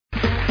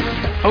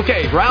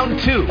Okay, round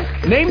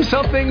 2. Name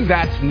something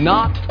that's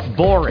not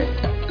boring.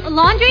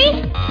 Laundry?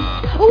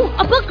 Ooh,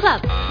 a book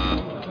club.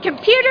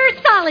 Computer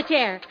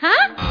solitaire,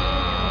 huh?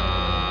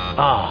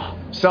 Ah,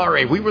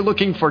 sorry, we were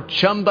looking for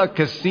Chumba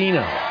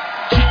Casino.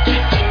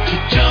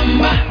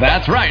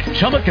 That's right,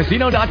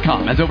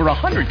 ChumbaCasino.com has over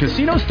 100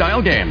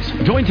 casino-style games.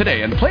 Join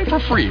today and play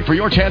for free for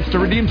your chance to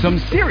redeem some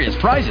serious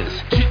prizes.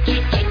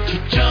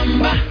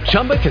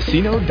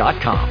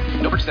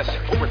 ChumbaCasino.com. No purchase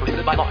necessary. Void where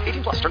prohibited by law.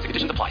 18 plus. Terms and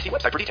conditions apply. See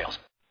website for details.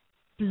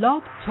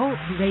 Blog Talk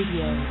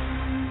Radio.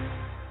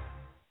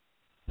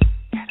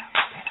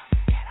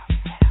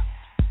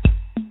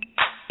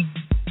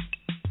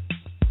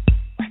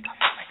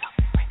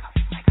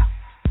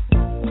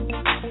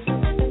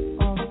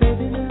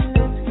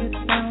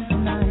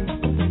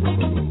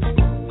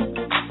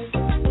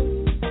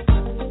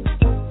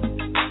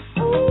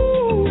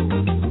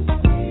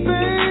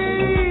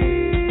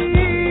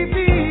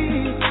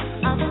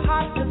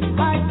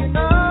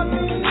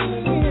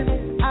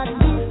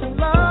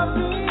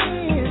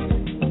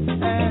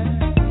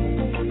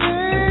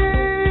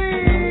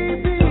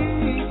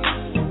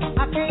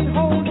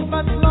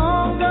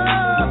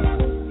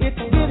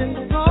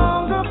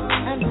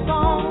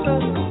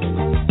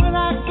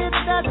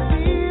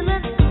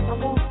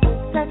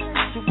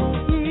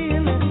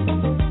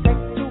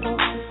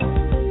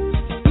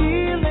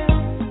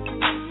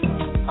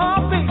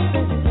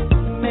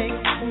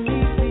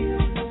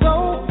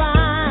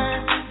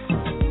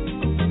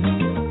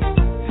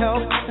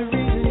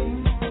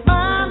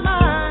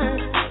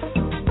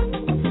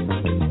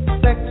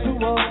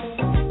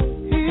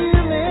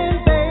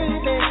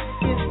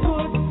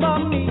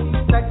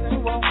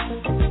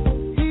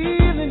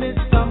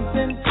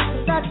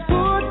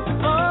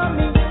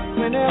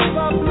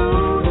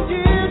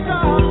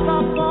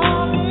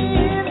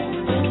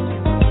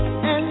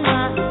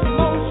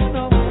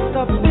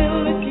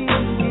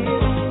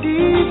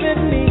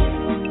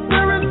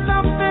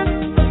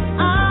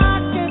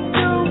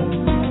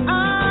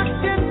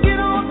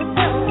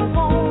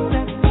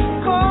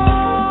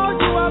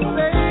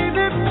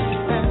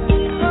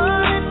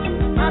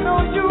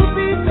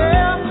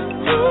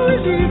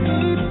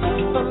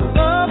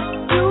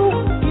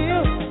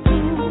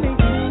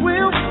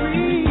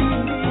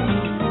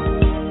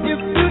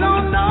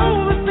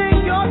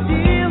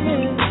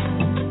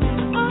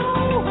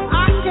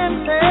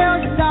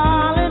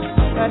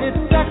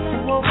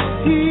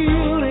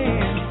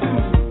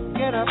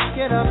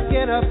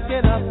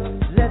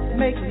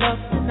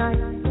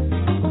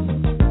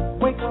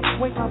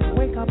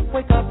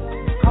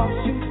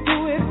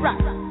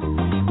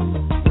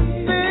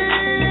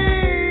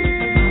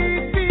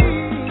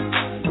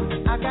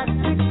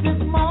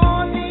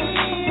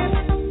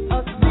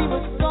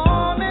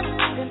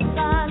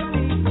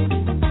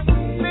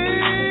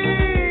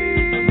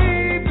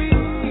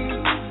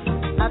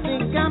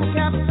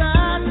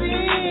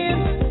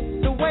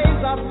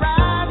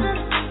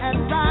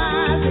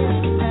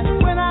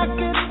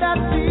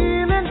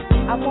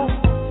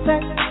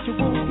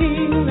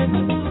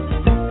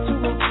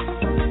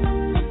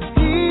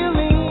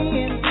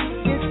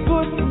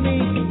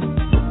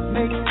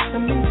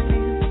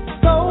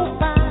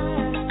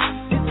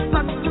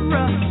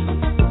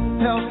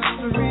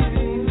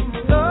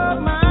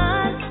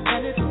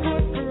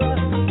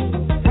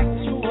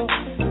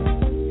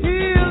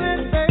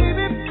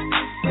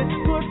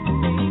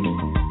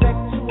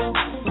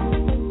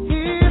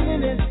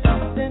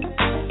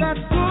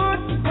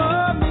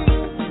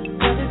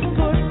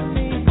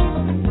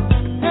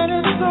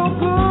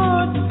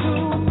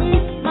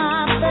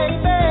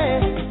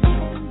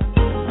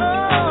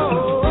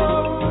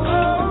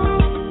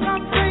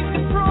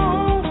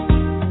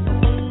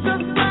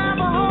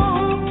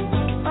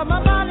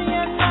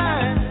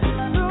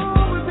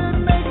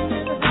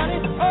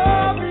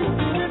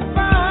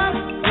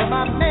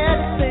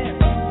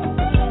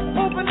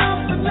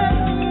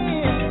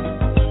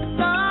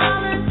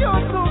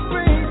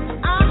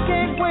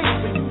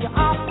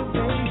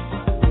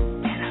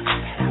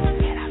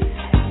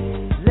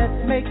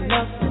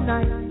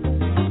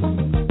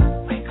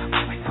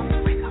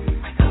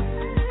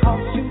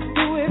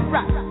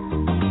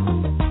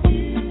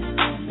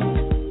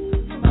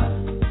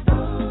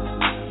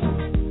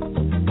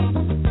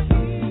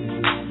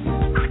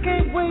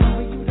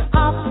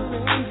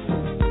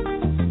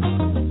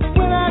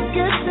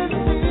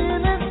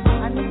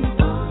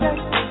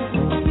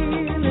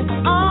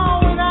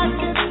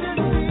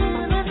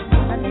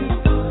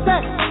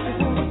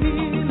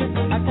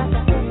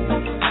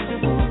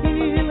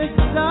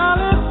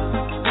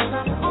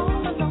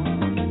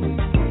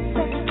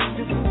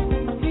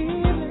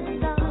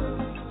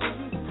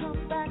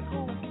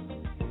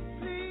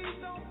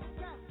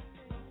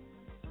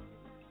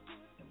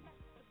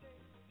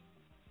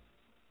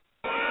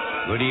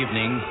 Good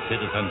evening,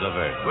 citizens of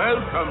Earth.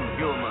 Welcome,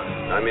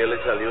 humans. I merely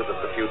tell you that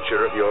the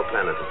future of your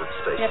planet is at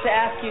stake. We have to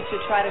ask you to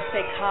try to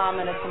stay calm,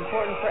 and it's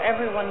important for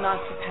everyone not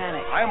to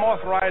panic. I am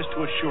authorized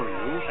to assure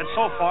you that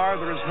so far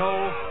there is no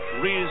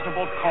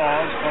reasonable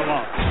cause for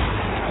alarm.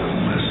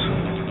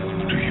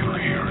 Listen. Do you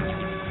hear it?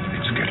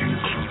 It's getting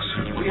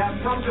closer. We have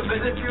come to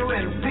visit you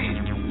in peace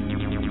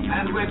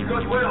and with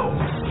goodwill.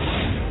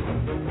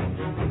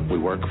 We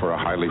work for a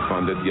highly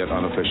funded yet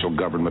unofficial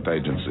government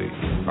agency.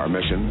 Our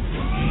mission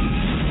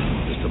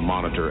is to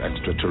monitor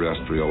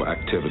extraterrestrial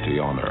activity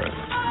on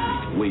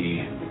Earth.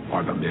 We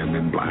are the men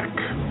in black.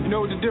 You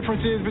know what the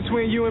difference is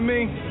between you and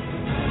me?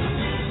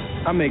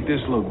 I make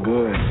this look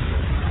good.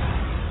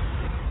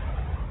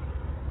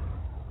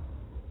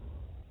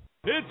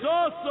 It's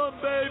awesome,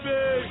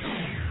 baby!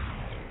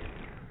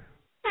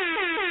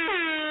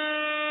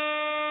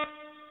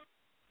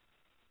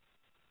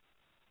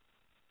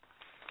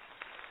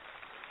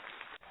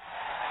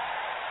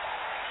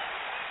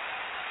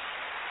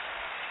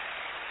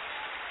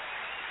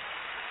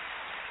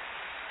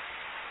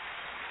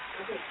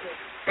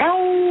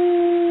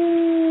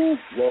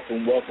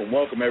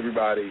 Welcome,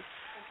 everybody,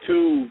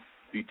 to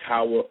the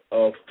Tower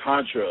of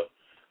Tantra.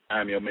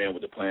 I'm your man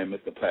with the plan,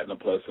 Mr. Platinum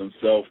Plus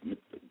himself.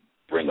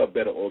 Bring a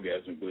better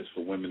orgasm bliss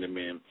for women and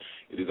men.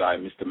 It is I,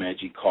 Mr.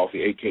 Magic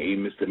Coffee, a.k.a.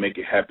 Mr. Make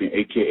It Happen,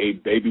 a.k.a.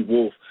 Baby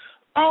Wolf.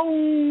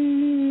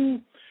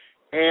 And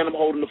I'm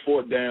holding the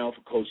fort down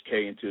for Coach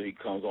K until he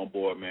comes on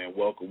board, man.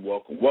 Welcome,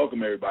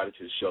 everybody,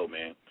 to the show,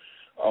 man.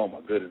 Oh,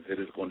 my goodness, it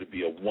is going to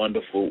be a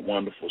wonderful,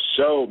 wonderful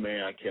show,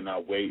 man. I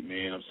cannot wait,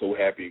 man. I'm so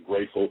happy and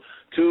grateful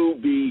to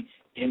be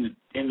in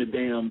the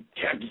damn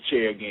captain's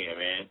chair again,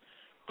 man.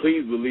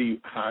 Please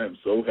believe I am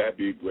so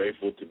happy and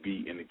grateful to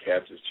be in the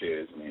captain's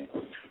chairs, man,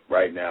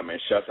 right now, man.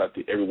 Shouts out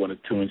to everyone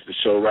that tunes to the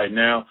show right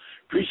now.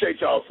 Appreciate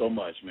y'all so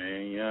much,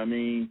 man. You know what I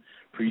mean?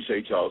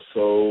 Appreciate y'all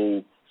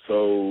so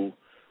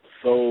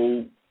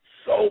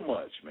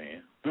much,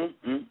 man.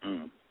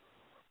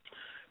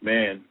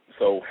 Man,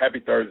 so happy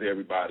Thursday,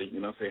 everybody. You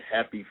know what I'm saying?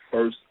 Happy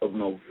 1st of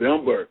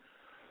November.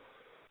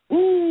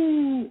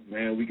 Woo!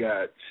 Man, we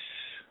got,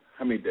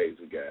 how many days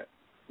we got?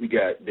 We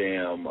got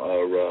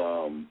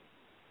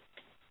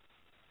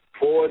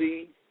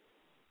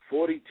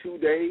 42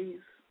 days.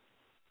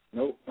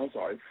 No, I'm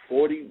sorry,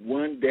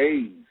 41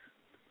 days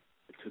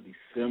to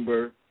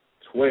December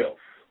 12th.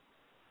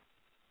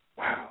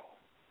 Wow.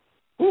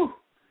 Woo!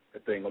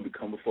 That thing going to be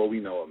come before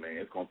we know it, man.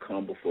 It's going to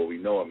come before we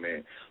know it,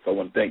 man. So I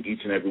want to thank each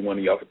and every one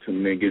of y'all for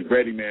tuning in. Get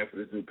ready, man, for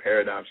this new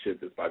paradigm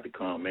shift that's about to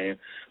come, man.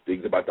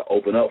 Things about to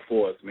open up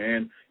for us,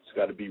 man. You just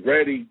got to be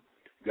ready.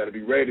 You got to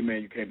be ready,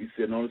 man. You can't be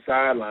sitting on the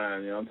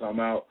sideline, you know what I'm talking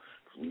about?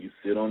 Because when you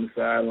sit on the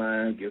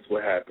sideline, guess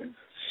what happens?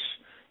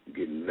 You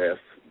get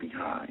left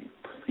behind.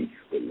 Please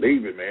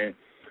believe it, man.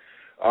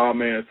 Oh,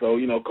 man, so,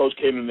 you know, Coach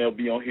K and they'll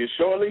be on here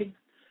shortly.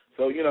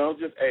 So, you know,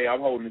 just, hey,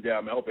 I'm holding it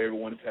down, man. I hope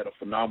everyone has had a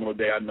phenomenal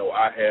day. I know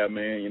I have,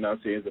 man. You know what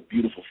I'm saying? It's a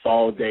beautiful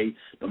fall day,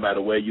 no matter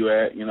where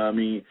you're at. You know what I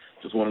mean?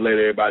 Just want to let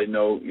everybody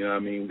know, you know what I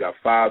mean? We got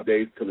 5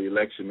 days till the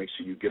election. Make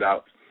sure you get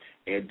out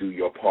and do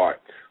your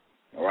part,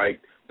 all right?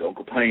 Don't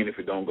complain if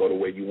it don't go the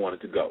way you want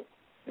it to go.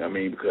 You know what I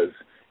mean? Because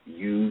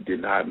you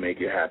did not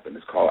make it happen.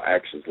 It's called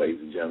actions,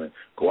 ladies and gentlemen.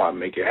 Go out and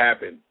make it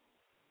happen.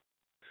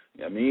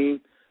 You know what I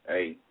mean?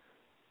 Hey,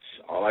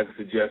 all I can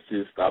suggest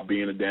is stop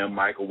being a damn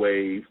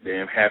microwave,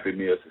 damn Happy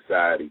Meal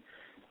society.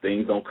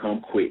 Things don't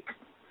come quick.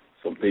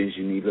 Some things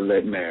you need to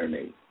let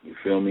marinate. You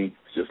feel me?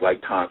 It's just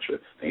like Tantra.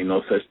 There ain't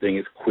no such thing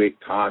as quick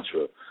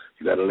Tantra.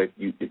 You got to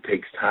it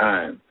takes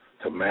time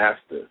to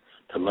master,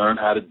 to learn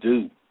how to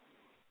do.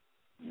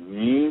 You know what I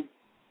mean?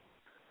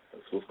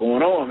 That's what's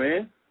going on,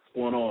 man. What's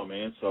going on,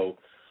 man? So,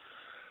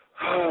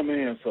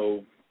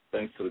 so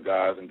thanks to the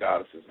guys and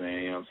goddesses,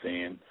 man, you know what I'm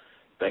saying?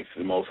 Thanks to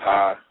the Most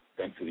High.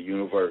 Thanks to the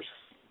universe.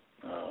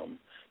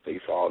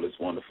 Thanks for all this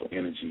wonderful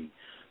energy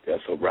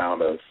that's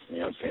around us. You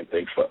know what I'm saying?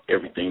 Thanks for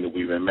everything that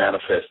we've been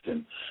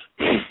manifesting.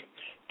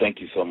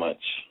 Thank you so much.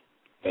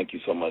 Thank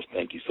you so much.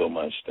 Thank you so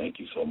much. Thank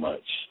you so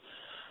much.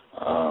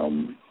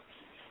 Man,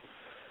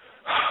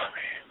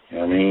 you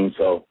know what I mean?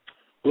 So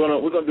we're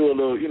gonna do a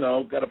little, you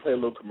know, got to play a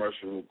little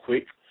commercial real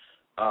quick.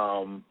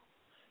 While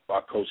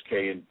Coach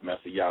K and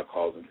Master Yao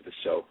calls into the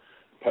show,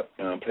 play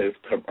this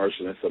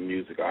commercial and some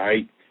music. All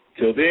right.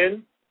 Till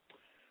then.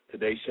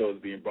 Today's show is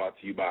being brought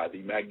to you by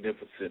the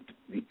magnificent,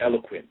 the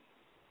eloquent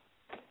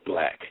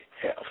Black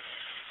Health.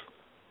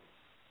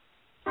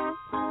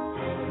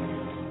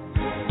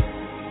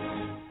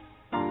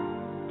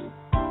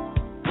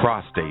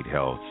 Prostate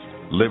health,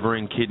 liver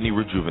and kidney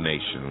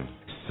rejuvenation,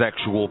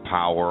 sexual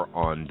power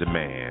on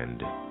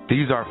demand.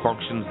 These are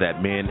functions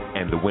that men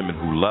and the women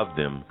who love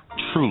them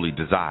truly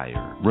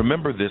desire.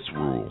 Remember this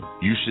rule.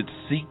 You should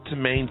seek to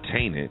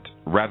maintain it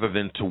rather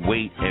than to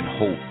wait and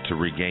hope to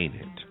regain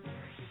it.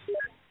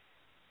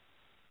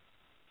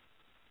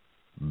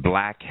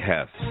 Black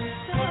Hef,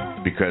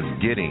 because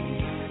getting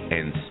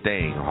and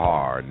staying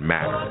hard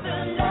matter.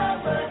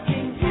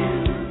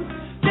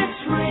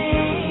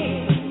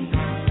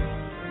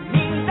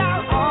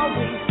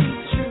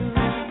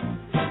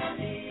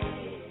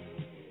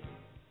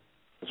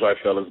 That's right,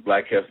 fellas.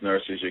 Black Hef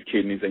nourishes your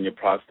kidneys and your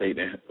prostate,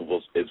 and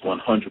it's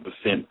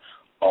 100%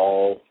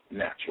 all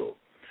natural.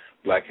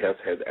 Black Hef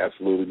has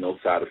absolutely no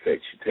side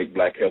effects. You take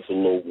Black Hef with a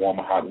little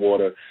warmer hot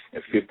water,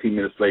 and 15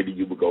 minutes later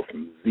you will go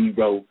from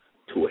zero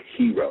to a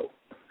hero.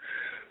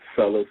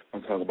 Fellas,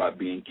 I'm talking about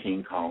being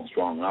King Kong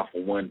strong, not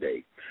for 1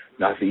 day,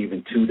 not for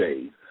even 2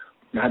 days,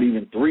 not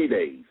even 3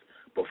 days,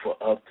 but for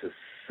up to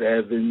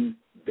 7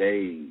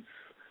 days.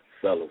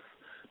 Fellas,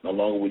 no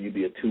longer will you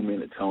be a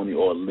 2-minute Tony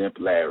or a limp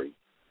Larry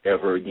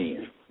ever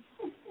again.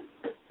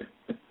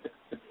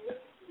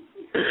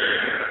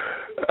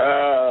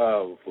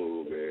 I'm a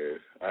fool, man.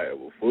 I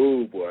am a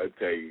fool, boy, I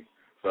tell you.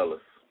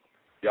 Fellas,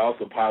 y'all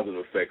some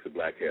positive effects of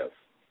black hair.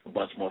 A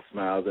bunch more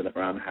smiles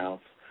around the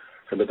house.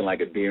 Her looking like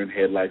a deer in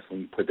headlights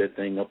when you put that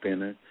thing up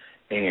in her.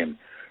 And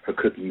her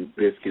cooking you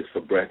biscuits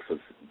for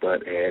breakfast,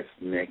 butt-ass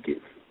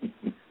naked.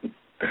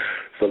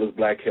 Fellas,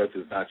 black health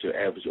is not your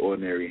average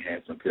ordinary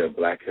enhancement pill.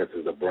 Black health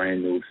is a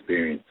brand new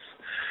experience.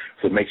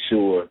 So make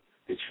sure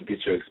that you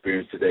get your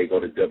experience today. Go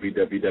to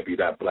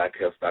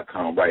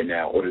www.blackhealth.com right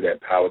now. Order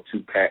that Power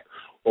 2-pack,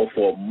 or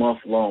for a month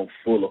long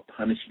full of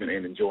punishment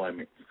and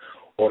enjoyment,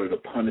 order the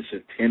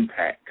Punisher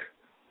 10-pack.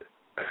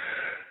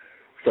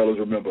 Fellas,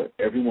 remember,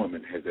 every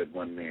woman has that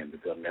one man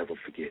that they'll never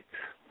forget.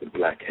 With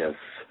Black Health,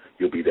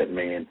 you'll be that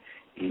man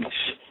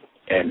each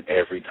and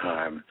every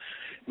time.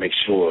 Make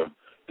sure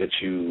that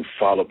you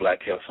follow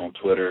Black Health on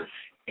Twitter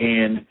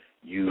and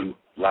you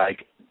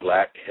like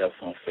Black Health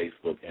on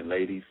Facebook. And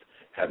ladies,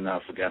 have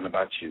not forgotten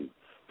about you.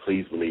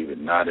 Please believe it.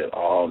 Not at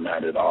all,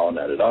 not at all,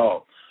 not at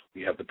all.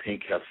 We have the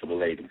pink health for the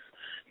ladies.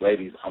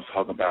 Ladies, I'm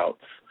talking about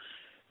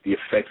the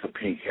effects of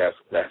pink hair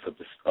lasts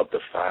up to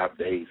 5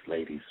 days,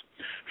 ladies.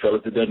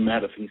 Fellas, it doesn't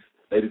matter if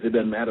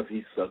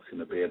he sucks in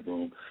the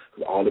bedroom,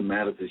 because all that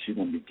matters is you're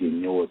going to be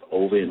getting yours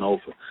over and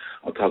over.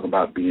 I'm talking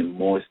about being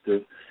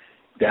moisture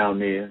down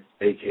there,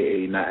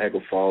 a.k.a.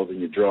 Niagara Falls in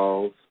your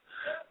drawers.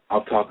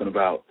 I'm talking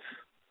about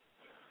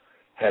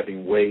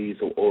having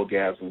waves of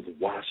orgasms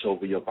wash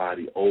over your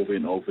body over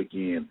and over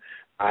again,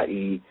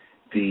 i.e.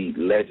 the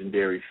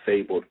legendary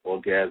fabled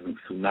orgasmic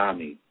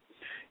tsunami.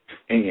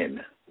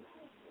 And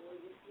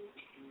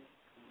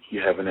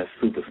you're having that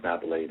super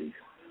snapper, ladies,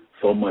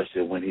 so much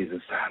that when he's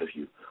inside of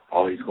you,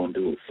 all he's going to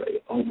do is say,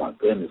 oh, my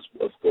goodness,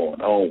 what's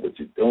going on? What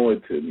you doing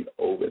to me?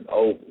 Over and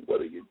over. What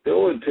are you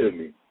doing to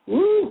me?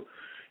 Woo!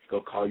 He's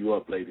going to call you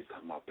up, ladies,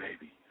 talking about,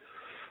 baby,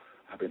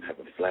 I've been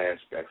having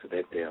flashbacks of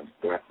that damn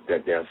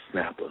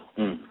snapper.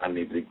 I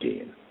need it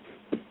again.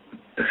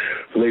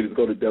 So, ladies,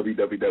 go to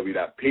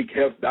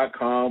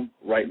www.pinkhealth.com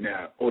right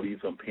now. Order you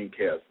some Pink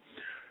Health.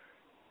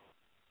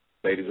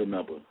 Ladies,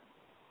 remember,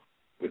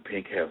 with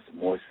Pink Health,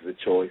 moist is a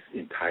choice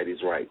and tight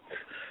is right.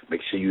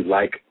 Make sure you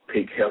like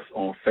Pink Health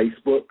on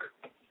Facebook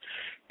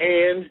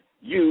and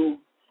you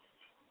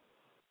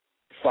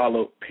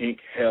follow Pink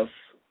Health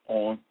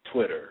on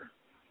Twitter.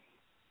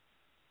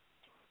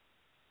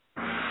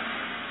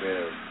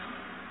 Yeah.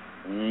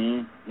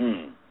 Yeah.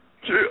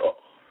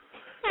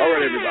 All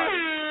right, everybody.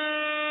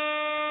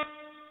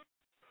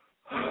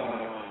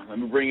 Let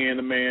me bring in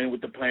the man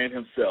with the plan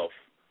himself.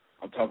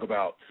 I'm talking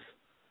about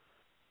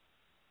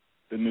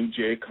the new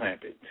Jay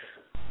Clampett.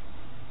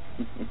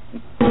 Yeah.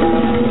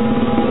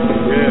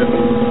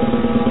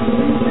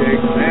 New Jay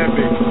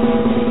Clampett.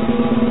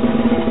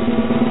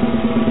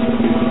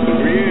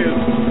 Here he is.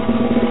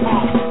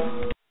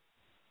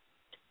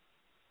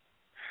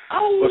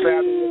 Oh. What's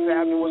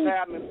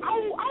happening?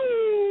 Oh.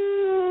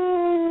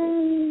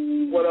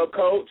 What up,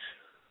 Coach?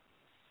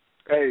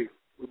 Hey,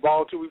 we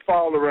ball till we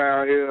fall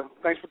around here.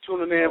 Thanks for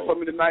tuning in for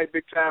me tonight,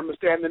 big time, and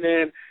standing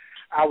in.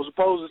 I was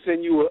supposed to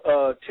send you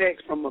a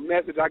text from a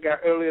message I got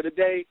earlier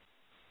today,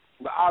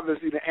 but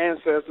obviously the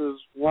ancestors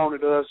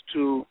wanted us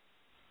to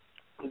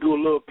do a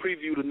little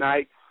preview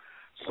tonight,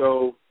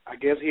 so I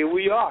guess here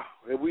we are.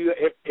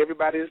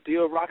 Everybody is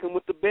still rocking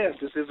with the best.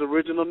 This is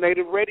Original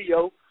Native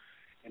Radio,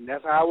 and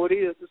that's how it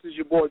is. This is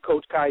your boy,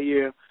 Coach K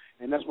Yao,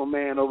 and that's my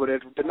man over there.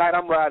 Tonight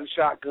I'm riding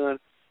shotgun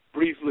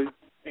briefly,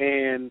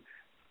 and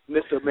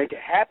Mr. Make It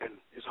Happen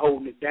is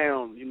holding it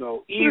down,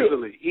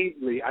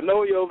 easily. I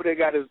know he over there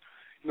got his,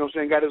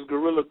 got his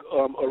gorilla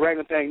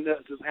orangutan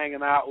nuts just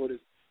hanging out with his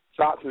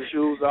socks and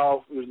shoes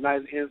off, with his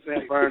nice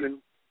incense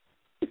burning,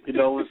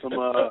 and some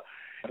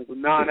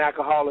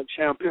non-alcoholic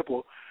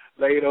champiple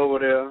laid over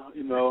there.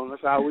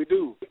 That's how we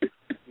do.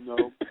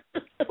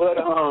 But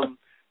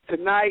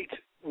tonight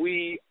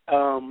we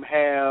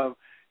have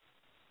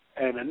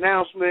an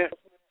announcement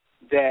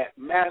that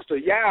Master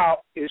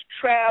Yao is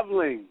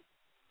traveling.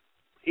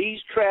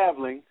 He's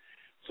traveling,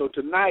 so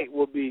tonight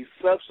will be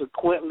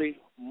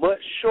subsequently much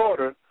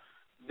shorter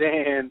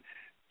than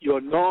your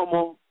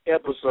normal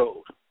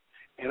episode.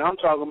 And I'm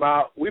talking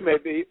about we may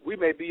be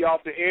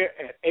off the air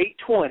at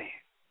 8:20,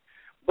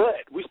 but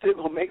we still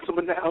gonna make some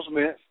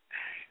announcements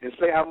and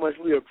say how much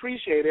we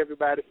appreciate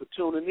everybody for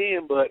tuning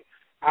in. But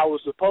I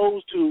was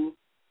supposed to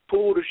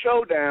pull the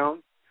show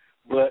down,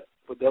 but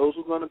for those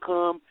who are gonna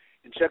come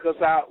and check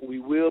us out, we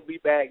will be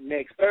back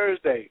next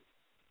Thursday.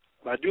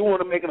 But I do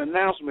want to make an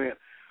announcement.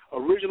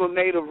 Original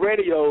Native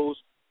Radio's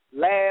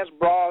last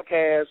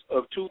broadcast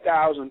of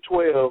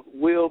 2012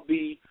 will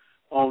be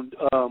on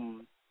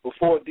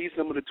before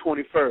December the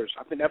 21st.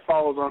 I think that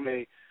falls on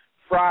a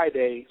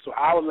Friday, so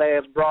our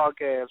last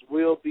broadcast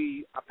will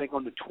be, I think,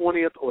 on the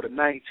 20th or the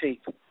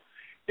 19th.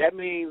 That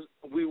means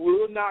we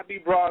will not be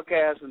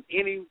broadcasting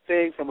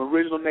anything from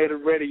Original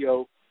Native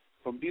Radio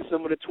from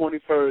December the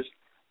 21st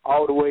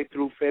all the way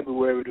through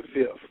February the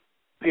 5th,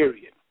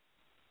 period.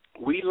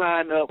 We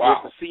line up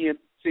with the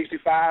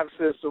CN65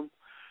 system.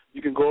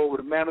 You can go over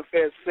to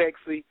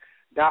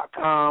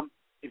ManifestSexy.com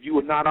if you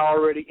are not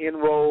already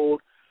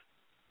enrolled.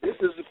 This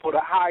is for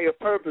the higher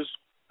purpose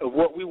of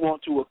what we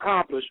want to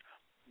accomplish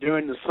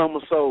during the summer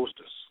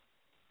solstice.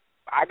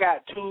 I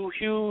got 2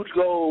 huge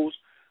goals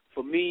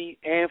for me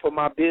and for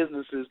my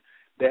businesses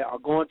that are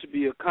going to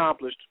be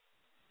accomplished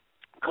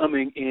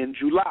coming in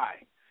July.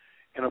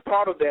 And a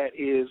part of that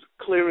is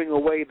clearing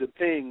away the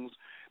things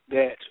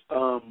that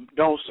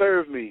don't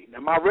serve me. Now,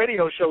 my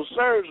radio show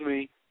serves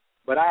me,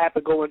 but I have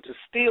to go into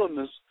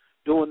stillness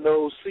during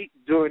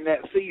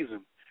that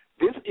season.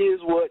 This is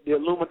what the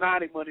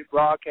Illuminati Money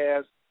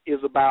broadcast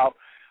is about,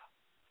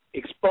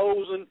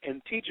 exposing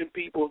and teaching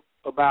people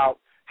about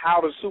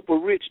how the super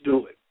rich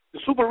do it. The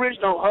super rich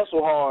don't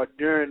hustle hard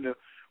during the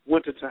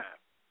wintertime.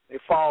 They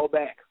fall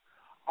back.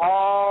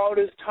 All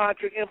this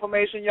tantric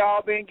information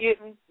y'all been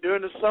getting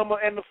during the summer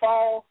and the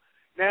fall,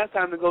 now it's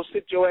time to go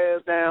sit your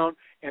ass down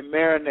and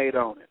marinate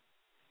on it.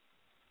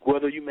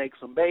 Whether you make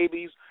some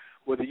babies,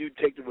 whether you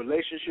take the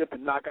relationship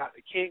and knock out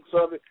the kinks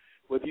of it,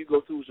 whether you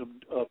go through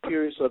some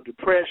periods of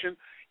depression.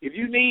 If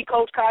you need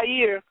Coach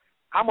Khayr,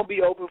 I'm going to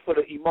be open for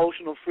the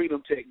emotional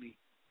freedom technique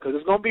because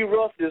it's going to be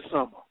rough this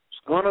summer.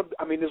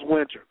 This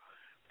winter.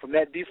 From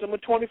that December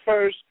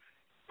 21st,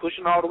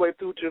 pushing all the way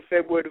through to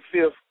February the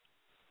 5th, a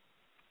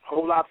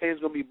whole lot of things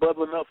going to be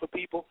bubbling up for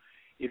people.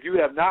 If you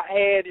have not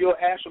had your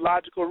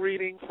astrological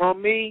reading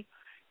from me,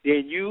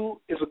 then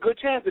it's a good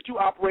chance that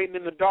you're operating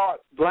in the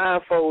dark,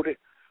 blindfolded,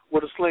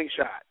 with a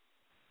slingshot.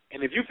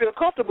 And if you feel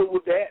comfortable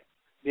with that,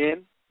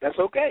 then that's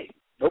okay.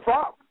 No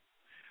problem.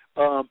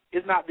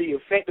 It's not the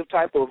effective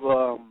type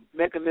of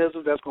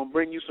mechanism that's going to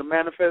bring you some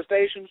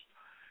manifestations.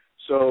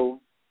 So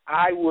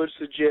I would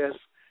suggest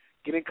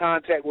get in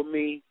contact with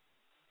me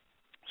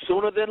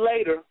sooner than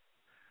later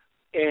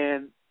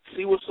and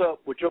see what's up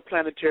with your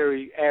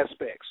planetary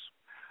aspects.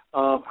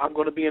 I'm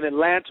going to be in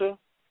Atlanta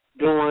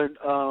doing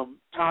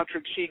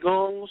tantric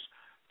qigongs,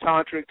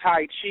 tantric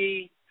tai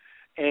chi,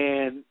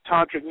 and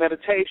tantric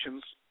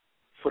meditations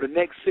for the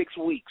next 6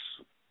 weeks.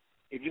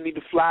 If you need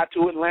to fly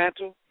to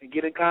Atlanta and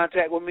get in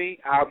contact with me,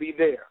 I'll be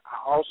there.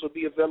 I'll also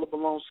be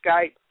available on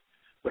Skype,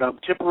 but I'm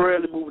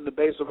temporarily moving the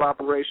base of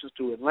operations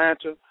to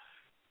Atlanta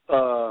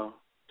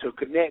to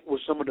connect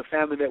with some of the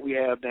family that we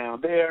have down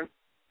there.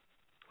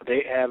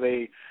 They have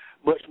a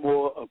much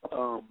more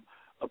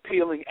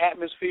appealing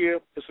atmosphere.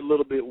 It's a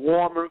little bit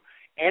warmer,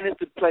 and it's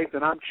the place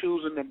that I'm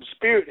choosing, and the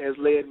Spirit has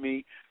led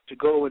me to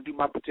go and do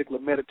my particular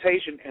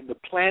meditation and the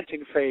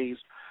planting phase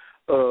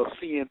of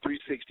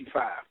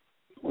CN365.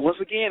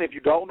 Once again, if you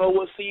don't know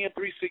what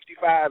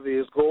CN365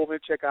 is, go over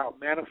and check out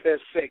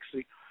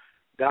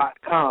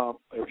ManifestSexy.com.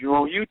 If you're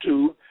on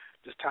YouTube,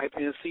 just type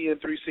in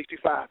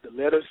CN365. The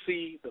letter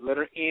C, the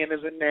letter N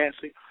is in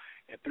Nancy,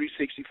 and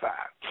 365.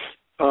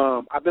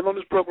 I've been on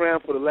this program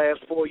for the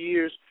last 4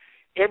 years.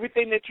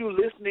 Everything that you're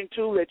listening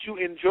to that you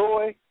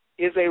enjoy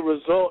is a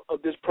result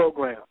of this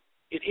program.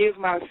 It is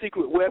my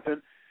secret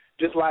weapon,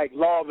 just like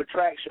Law of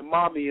Attraction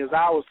Mommy is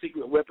our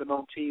secret weapon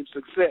on Team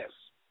Success.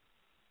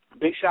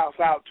 Big shouts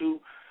out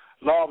to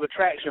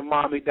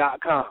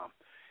lawofattractionmommy.com.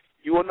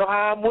 You want to know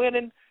how I'm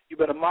winning? You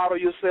better model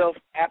yourself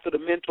after the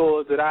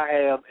mentors that I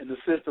have and the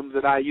systems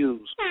that I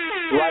use.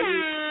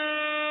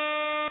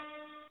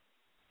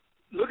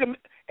 Look,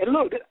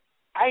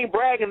 I ain't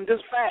bragging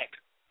this fact.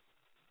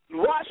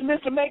 Watch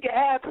Mr. Make It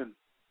Happen.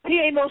 He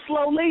ain't no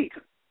slow leak.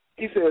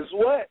 He says,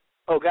 what?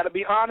 Oh, got to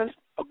be honest?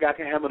 Oh, God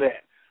can handle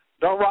that.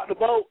 Don't rock the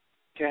boat?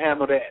 Can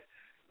handle that.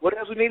 What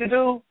else we need to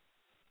do?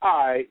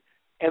 All right.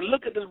 And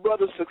look at this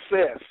brother's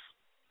success.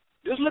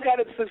 Just look at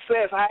his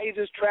success, how he's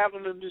just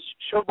traveling and just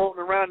showboating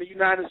around the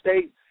United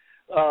States,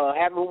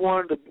 having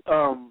one of the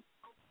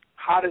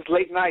hottest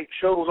late-night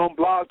shows on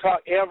Blog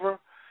Talk ever.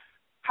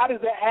 How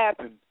does that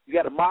happen? You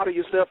got to model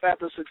yourself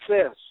after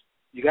success.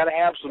 You got to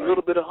have some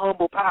little bit of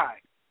humble pie.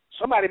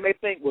 Somebody may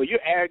think, well, you're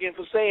arrogant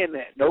for saying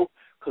that. Nope,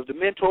 because the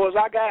mentors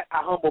I got,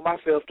 I humble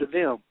myself to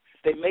them.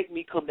 They make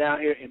me come down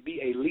here and be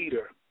a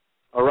leader,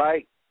 all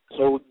right?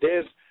 So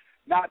there's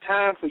not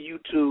time for you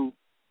to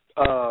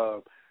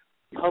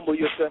humble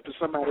yourself to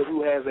somebody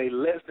who has a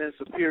less than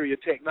superior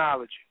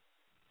technology.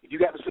 If you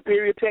got the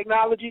superior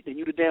technology, then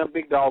you the damn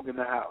big dog in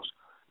the house.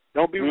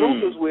 Don't be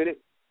ruthless with it.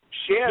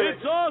 Share it.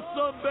 It's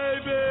awesome,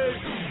 baby.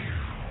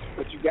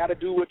 But you got to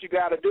do what you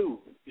got to do.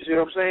 You see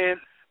what I'm saying?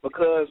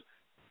 Because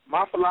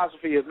my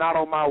philosophy is not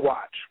on my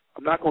watch.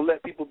 I'm not going to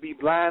let people be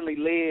blindly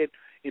led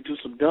into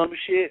some dumb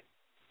shit.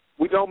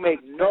 We don't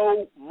make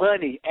no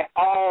money at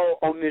all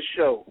on this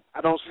show.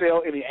 I don't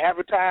sell any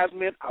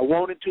advertisement. I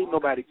wanted to.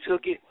 Nobody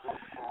took it.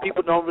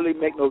 People don't really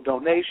make no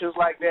donations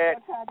like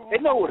that. They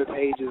know where the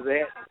page is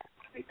at.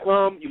 They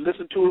come, you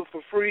listen to it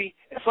for free,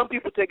 and some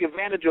people take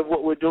advantage of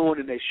what we're doing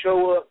and they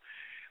show up.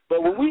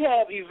 But when we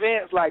have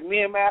events like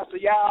me and Master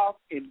Yao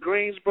in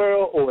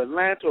Greensboro or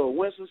Atlanta or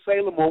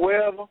Winston-Salem or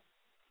wherever, man,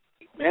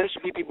 there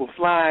should be people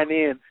flying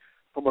in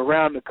from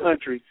around the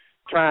country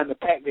trying to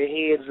pack their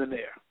heads in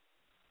there.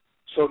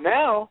 So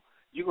now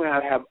you're going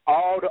to have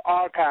all the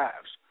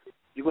archives.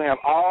 You're going to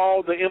have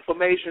all the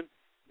information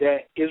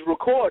that is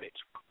recorded.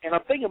 And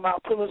I'm thinking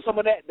about pulling some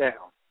of that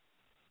down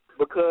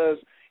because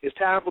it's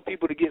time for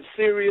people to get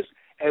serious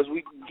as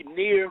we get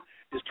near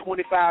this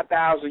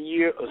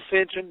 25,000-year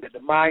ascension that the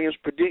Mayans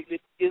predicted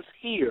is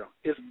here.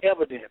 It's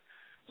evident.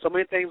 So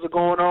many things are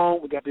going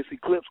on. We got this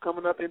eclipse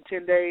coming up in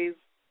 10 days,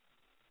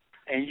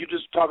 and you're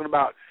just talking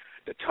about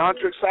the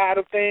tantric side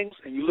of things,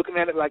 and you're looking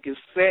at it like it's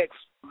sex,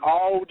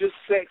 all just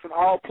sex and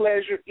all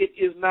pleasure. It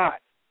is not.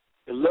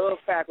 The love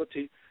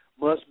faculty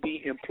must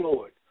be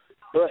employed.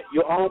 But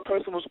your own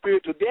personal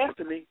spiritual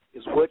destiny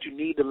is what you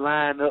need to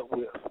line up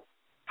with.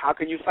 How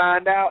can you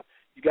find out?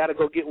 You got to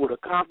go get with a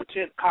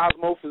competent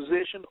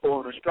cosmophysician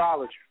or an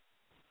astrologer.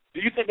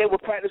 Do you think they were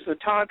practicing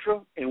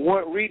Tantra and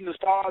weren't reading the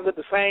stars at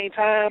the same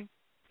time?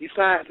 These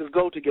sciences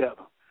go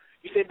together.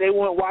 You think they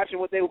weren't watching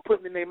what they were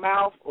putting in their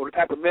mouth or the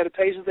type of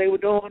meditations they were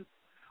doing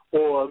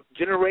or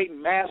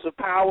generating massive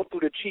power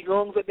through the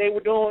Qigongs that they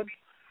were doing?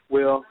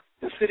 Well,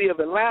 the city of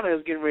Atlanta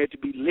is getting ready to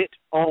be lit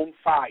on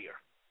fire.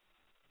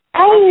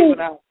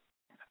 Oh.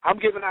 I'm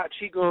giving out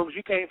Qigongs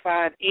you can't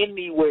find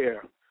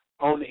anywhere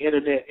on the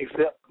internet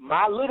except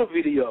my little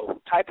video.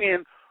 Type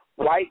in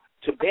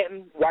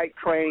Tibetan White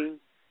Crane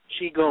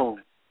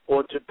Qigong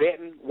or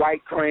Tibetan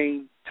White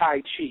Crane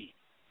Tai Chi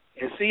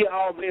and see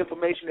all the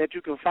information that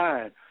you can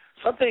find.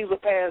 Some things are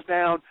passed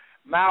down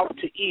mouth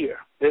to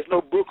ear. There's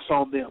no books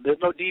on them. There's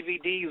no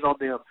DVDs on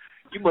them.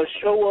 You must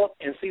show up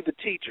and see the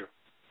teacher.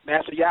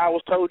 Master Yao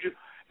has told you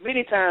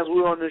many times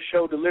we're on this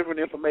show delivering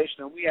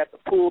information and we have to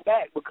pull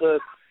back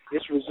because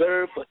it's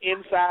reserved for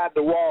inside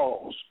the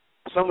walls.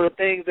 Some of the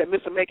things that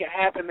Mr. Make It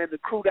Happen and the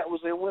crew that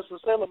was in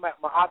Winston-Salem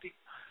at Mahati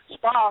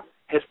Spa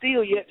has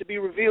still yet to be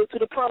revealed to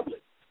the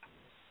public.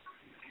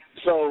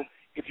 So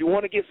if you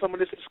want to get some of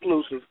this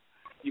exclusive,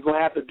 you're going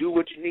to have to do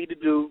what you need to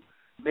do.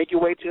 Make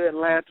your way to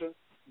Atlanta,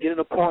 get an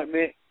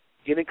appointment,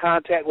 get in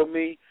contact with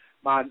me.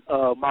 My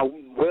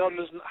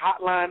wellness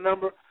hotline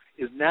number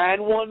is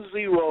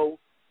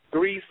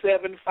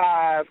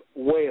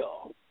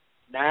 910-375-WELL.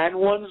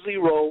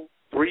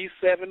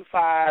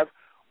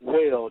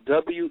 910-375-WELL,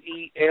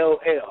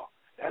 W-E-L-L.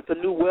 That's the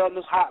new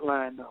wellness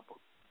hotline number,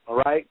 all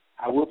right?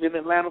 I will be in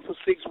Atlanta for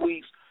 6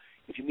 weeks.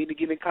 If you need to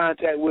get in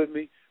contact with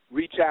me,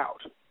 reach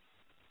out.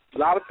 A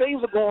lot of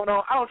things are going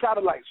on. I don't try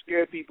to,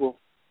 scare people,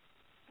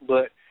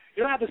 but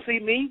you don't have to see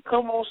me.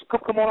 Come on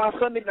our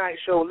Sunday night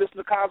show and listen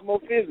to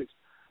Cosmophysics.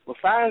 But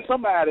find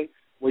somebody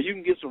where you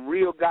can get some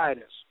real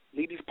guidance.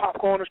 Leave these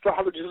popcorn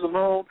astrologers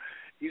alone.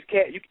 These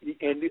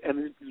and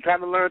you're trying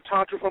to learn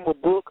Tantra from a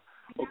book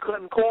or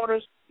cutting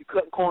corners, you're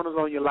cutting corners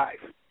on your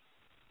life.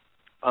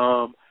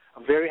 I'm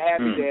very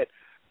happy that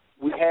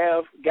we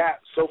have got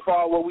so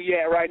far where we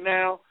at right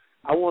now.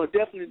 I want to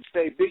definitely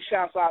say big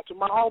shouts out to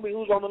my homie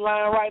who's on the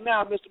line right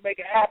now, Mr. Make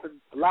It Happen.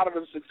 A lot of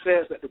the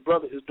success that the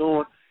brother is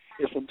doing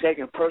is from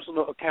taking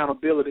personal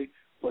accountability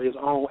for his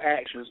own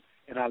actions,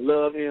 and I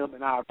love him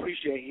and I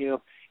appreciate him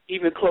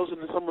even closer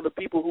than some of the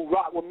people who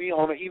rock with me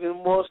on an even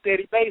more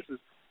steady basis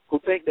who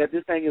think that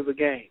this thing is a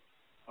game,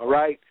 all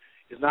right?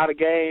 It's not a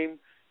game.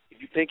 If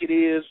you think it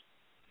is,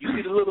 you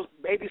see the little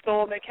baby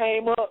storm that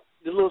came up,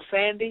 the little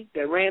Sandy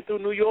that ran through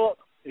New York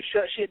and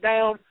shut shit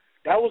down?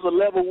 That was a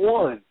level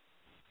 1.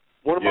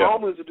 One of my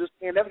homies was just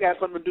saying that's got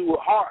something to do with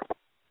HAARP,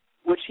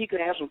 which he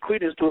could have some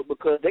credence to it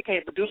because they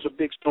can't produce a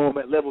big storm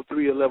at level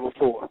 3 or level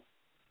 4.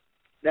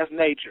 That's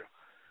nature.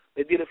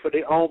 They did it for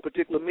their own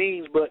particular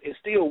means, but it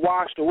still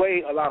washed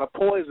away a lot of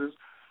poisons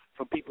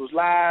from people's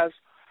lives.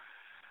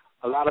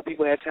 A lot of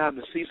people had time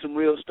to see some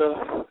real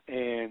stuff,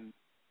 and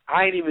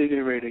I ain't even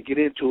getting ready to get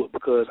into it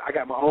because I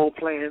got my own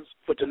plans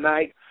for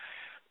tonight.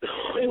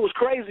 It was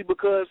crazy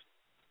because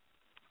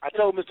I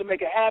told Mr.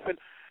 Make It Happen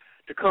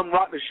to come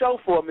rock the show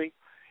for me,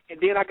 and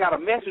then I got a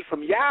message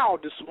from Yao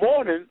this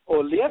morning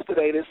or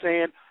yesterday that's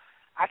saying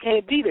I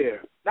can't be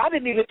there. Now, I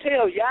didn't even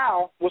tell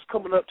Yao what's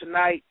coming up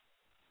tonight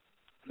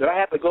that I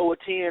have to go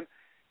attend,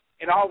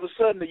 and all of a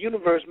sudden the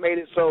universe made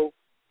it so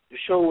the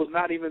show was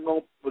not even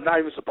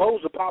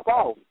supposed to pop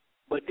off.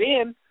 But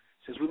then,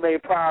 since we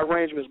made prior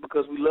arrangements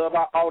because we love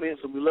our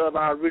audience and we love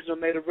our original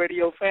Native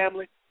Radio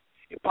family,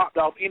 it popped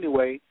off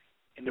anyway.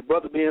 And the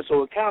brother being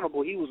so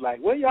accountable, he was like,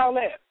 "Where y'all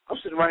at?" I'm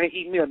sitting right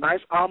here eating me a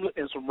nice omelet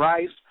and some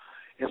rice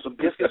and some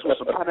biscuits with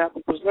some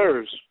pineapple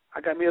preserves.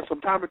 I got me a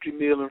symptometry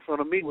meal in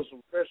front of me with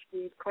some fresh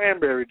squeezed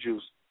cranberry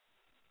juice.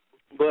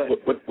 But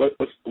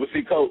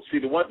see, Coach,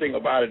 the one thing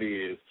about it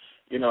is,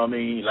 you know what I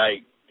mean,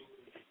 like,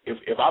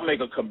 if I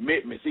make a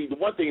commitment, the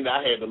one thing that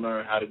I had to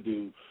learn how to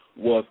do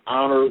was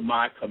honor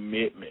my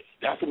commitment.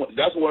 That's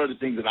one of the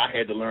things that I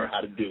had to learn how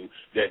to do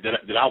that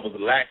I was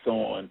lax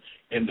on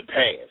in the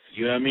past.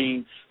 You know what I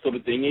mean? So the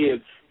thing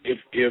is, if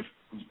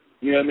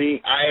you know what I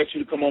mean, I asked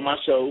you to come on my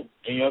show,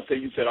 and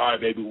you said, all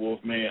right, baby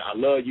Wolf, man, I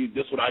love you.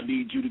 This is what I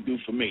need you to do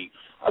for me.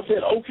 I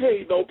said,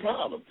 okay, no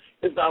problem.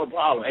 It's not a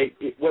problem. Hey,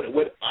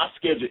 I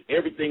scheduled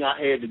everything I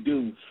had to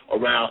do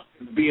around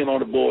being on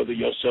the board of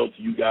your show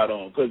till you got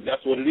on, because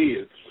that's what it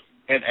is.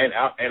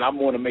 And I'm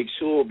going to make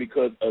sure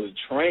because of the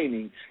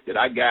training that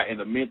I got and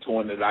the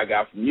mentoring that I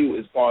got from you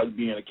as far as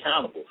being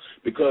accountable.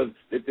 Because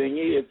the thing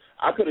is,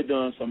 I could have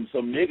done some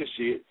nigga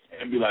shit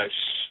and be like,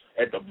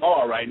 shh, at the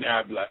bar right now,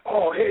 I'd be like,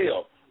 oh,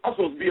 hell, I'm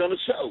supposed to be on the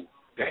show.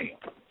 Damn,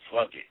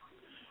 fuck it.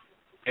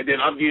 And then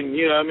I'm getting,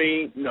 you know what I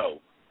mean? No.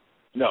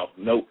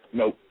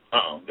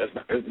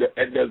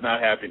 That does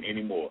not happen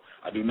anymore.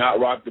 I do not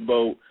rock the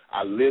boat.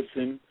 I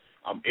listen.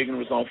 I'm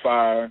ignorance on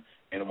fire.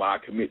 And when I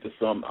commit to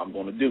something, I'm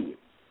going to do it.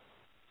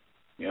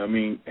 You know what I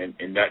mean?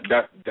 And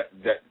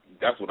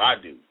that's what I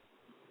do.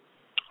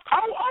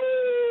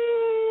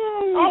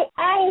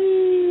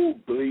 Ow!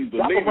 Please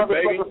believe it,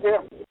 baby.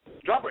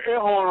 Drop an air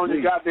horn on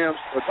your goddamn.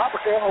 Drop an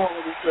air horn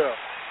on yourself.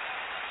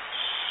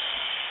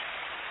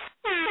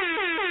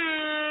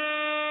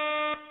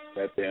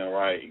 Goddamn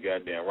right. You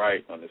goddamn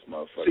right on this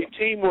motherfucker. See,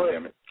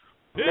 teamwork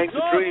makes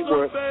the dream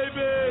work.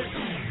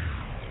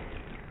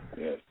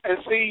 Yes. And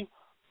see,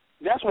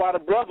 that's why the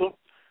brother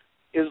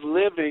is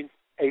living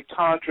a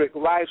tantric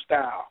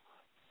lifestyle.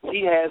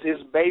 He has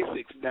his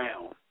basics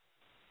down.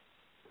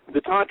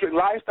 The tantric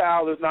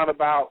lifestyle is not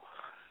about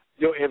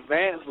your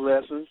advanced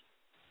lessons.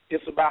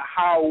 It's about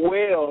how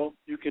well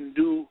you can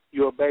do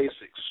your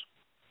basics.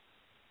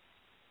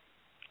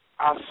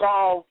 I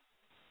saw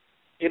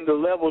in the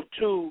level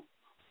 2,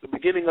 the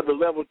beginning of the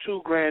level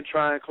 2 Grand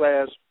Trine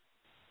class,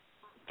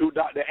 through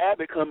Dr.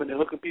 Abbott coming and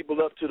hooking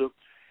people up to the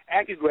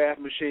Accugraph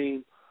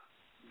machine,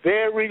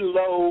 very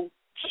low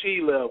chi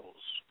levels.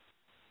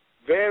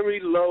 Very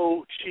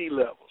low chi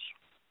levels.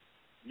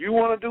 You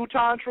want to do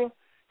Tantra,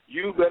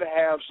 you better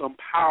have some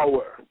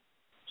power,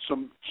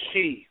 some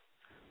chi.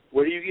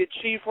 Where do you get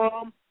chi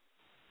from?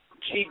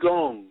 Chi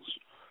gongs.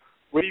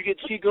 Where do you get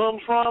chi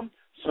gongs from?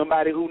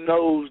 Somebody who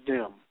knows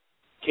them.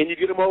 Can you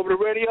get them over the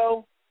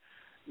radio?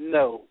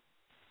 No.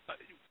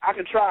 I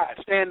can try it.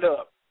 Stand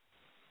up.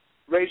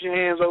 Raise your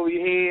hands over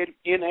your head.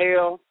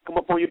 Inhale. Come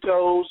up on your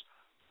toes.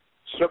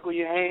 Circle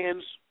your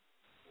hands.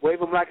 Wave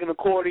them like an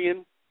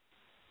accordion.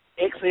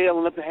 Exhale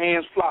and let the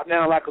hands flop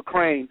down like a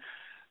crane,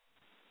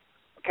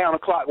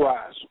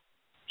 counterclockwise.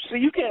 See,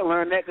 you can't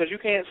learn that because you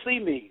can't see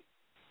me.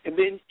 And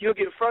then you'll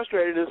get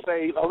frustrated and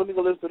say, oh, let me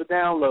go listen to the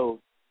download.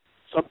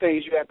 Some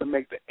things you have to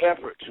make the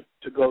effort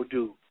to go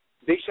do.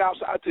 Big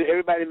shouts out to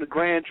everybody in the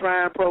Grand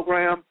Trine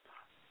program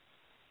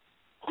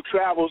who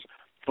travels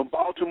from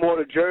Baltimore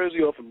to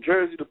Jersey or from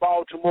Jersey to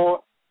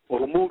Baltimore or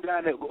who move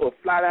down there or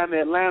fly down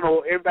to Atlanta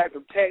or everybody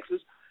from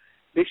Texas.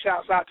 Big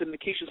shouts out to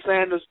Nikisha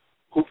Sanders,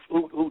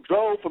 who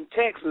drove from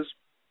Texas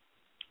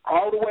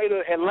all the way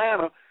to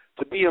Atlanta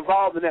to be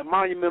involved in that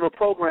monumental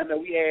program that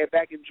we had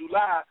back in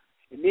July,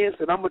 and then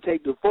said, I'm going to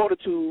take the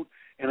fortitude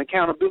and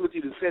accountability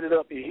to set it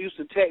up in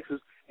Houston,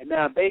 Texas, and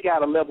now they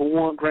got a level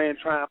 1 Grand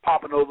Trine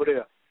popping over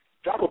there.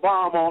 Drop a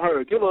bomb on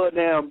her. Give her a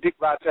damn Dick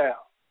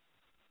Vitale.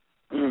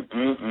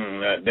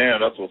 Damn,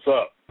 that's what's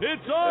up.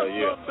 It's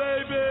awesome,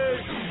 baby.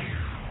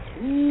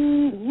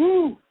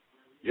 Woo.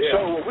 Yeah. So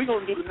what we're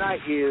going to do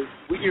tonight is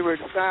we get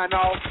ready to sign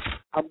off.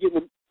 I'm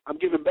giving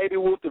Baby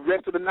Wolf the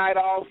rest of the night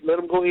off. Let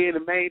him go ahead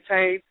and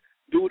maintain,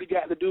 do what he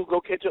got to do, go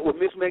catch up with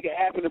Miss Make It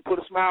Happen and put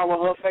a smile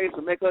on her face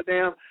and make her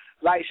damn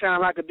light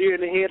shine like a deer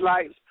in the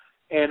headlights.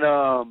 And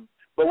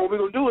but what we're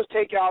going to do is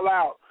take y'all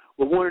out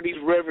with one of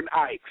these Reverend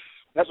Ikes.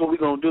 That's what we're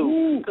going to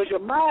do. Because your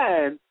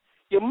mind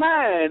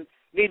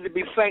needs to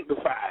be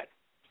sanctified.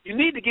 You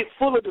need to get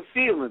full of the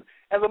feeling.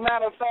 As a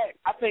matter of fact,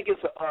 I think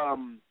it's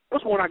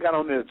what's one I got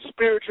on there?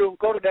 Spiritual.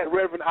 Go to that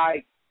Reverend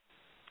Ike.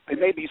 It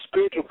may be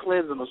spiritual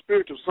cleansing or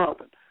spiritual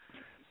something.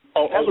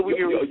 That's what we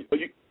hear.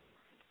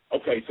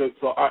 Okay,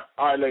 so all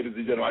right, ladies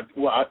and gentlemen.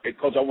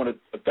 Coach, I want to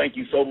thank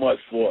you so much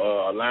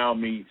for allowing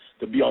me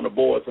to be on the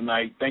board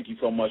tonight. Thank you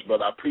so much,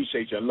 brother. I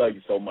appreciate you and love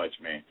you so much,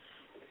 man.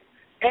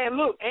 And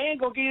look, I ain't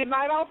gonna give you a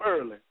night off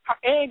early. I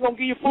ain't gonna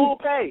give you full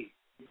pay.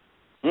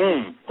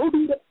 Who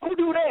do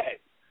that?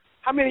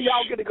 How many of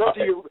y'all get to go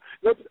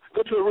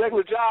to a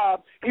regular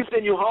job? He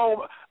send you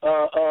home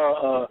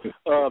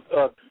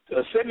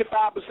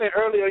 75%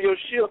 early on your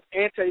shift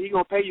and tell you he's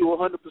gonna pay you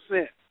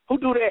 100%. Who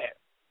do that?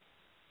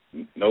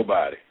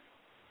 Nobody.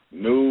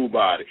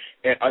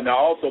 And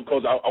also,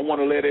 Coach, I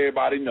want to let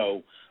everybody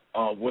know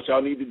what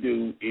y'all need to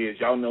do is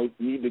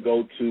need to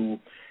go to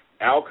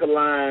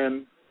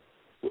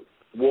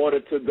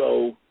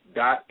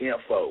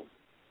alkalinewatertogo.info.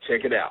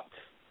 Check it out.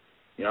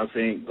 You know what I'm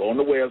saying? Go on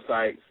the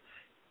websites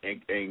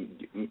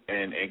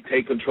and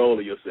take control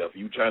of yourself.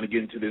 You trying to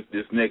get into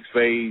this next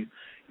phase?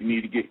 You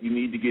need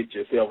to get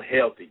yourself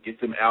healthy. Get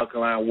some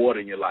alkaline water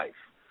in your life.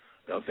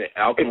 You know what I'm saying?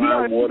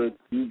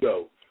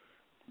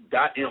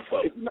 alkalinewatertogo.info.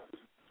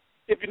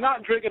 If you're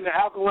not drinking the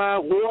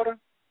alkaline water,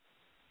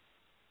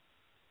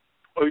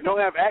 or you don't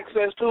have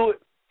access to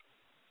it,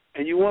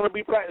 and you want to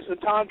be practicing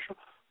Tantra,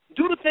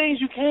 do the things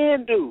you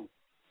can do.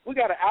 We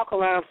got an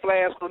alkaline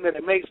flask on there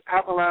that makes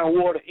alkaline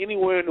water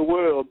anywhere in the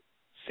world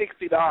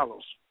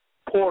 $60,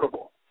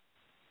 portable.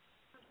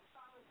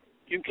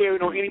 You can carry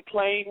it on any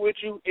plane with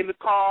you, in the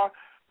car,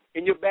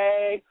 in your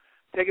bag,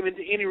 take it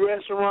into any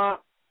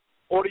restaurant,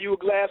 order you a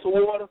glass of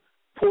water,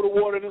 pour the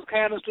water in this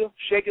canister,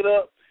 shake it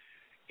up.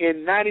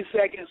 in 90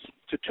 seconds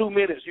to 2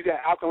 minutes, you got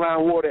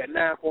alkaline water at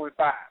 9.5.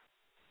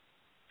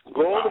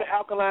 Go over to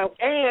alkaline,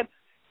 and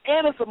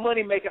it's a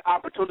money-making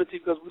opportunity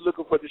because we're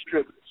looking for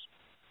distributors.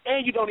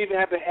 And you don't even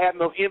have to have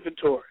no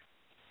inventory.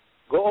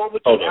 Go over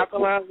to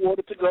alkaline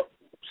water to go.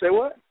 Say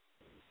what?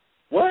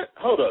 What?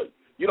 Hold up.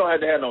 You don't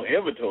have to have no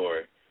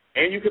inventory.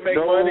 And you can make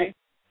money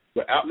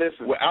with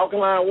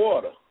alkaline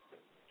water.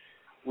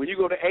 When you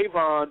go to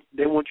Avon,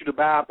 they want you to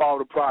buy up all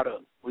the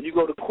product. When you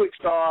go to Quick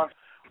Star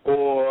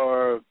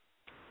or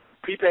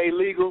Prepaid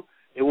Legal,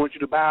 they want you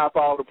to buy up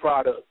all the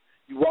product.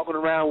 You're walking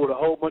around with a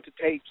whole bunch of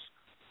tapes.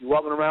 You're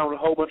walking around with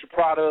a whole bunch of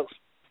products.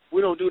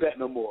 We don't do that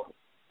no more.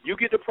 You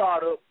get the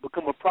product,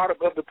 become a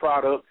product of the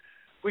product.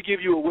 We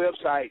give you a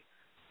website.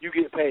 You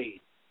get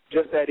paid.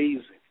 Just that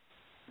easy.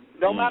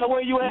 No matter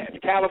where you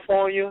at,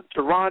 California,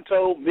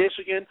 Toronto,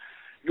 Michigan,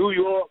 New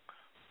York,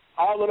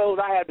 all of those,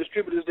 I have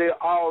distributors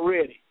there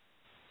already.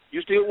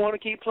 You still want to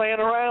keep playing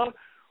around?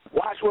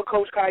 Watch where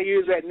Coach K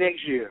is at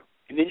next year.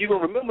 And then you're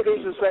going to remember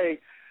this and say,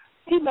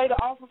 he made an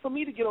offer for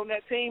me to get on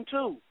that team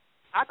too.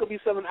 I could be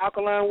selling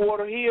alkaline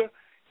water here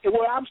and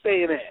where I'm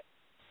staying at.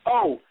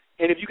 Oh,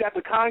 and if you got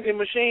the Kangen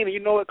machine and you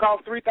know it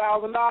costs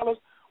 $3,000,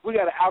 we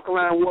got an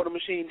alkaline water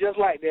machine just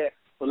like that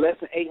for less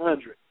than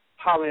 $800.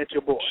 Holler at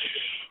your boy.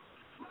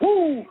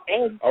 Woo!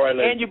 And, all right,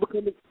 and you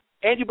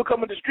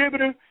become a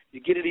distributor, you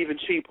get it even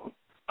cheaper.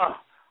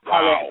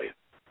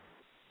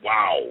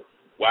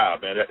 Wow,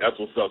 man, that's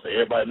what's up. So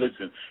everybody,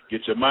 listen,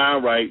 get your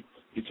mind right,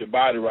 get your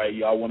body right.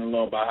 Y'all want to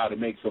learn about how to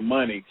make some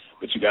money,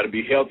 but you got to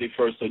be healthy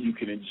first so you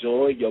can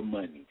enjoy your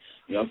money.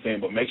 You know what I'm saying?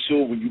 But make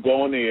sure when you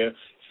go in there,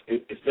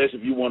 especially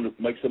if you want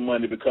to make some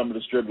money, become a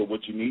distributor,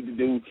 what you need to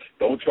do,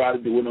 don't try to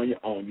do it on your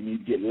own. You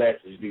need to get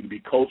lessons. You need to be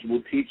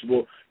coachable,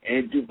 teachable,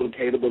 and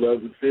duplicatable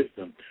of the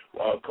system.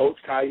 Coach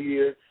K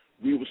here,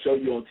 we will show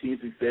you on Team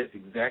Success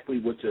exactly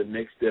what your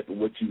next step and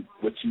what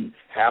you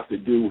have to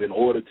do in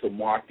order to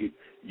market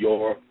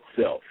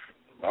yourself.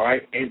 All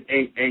right, and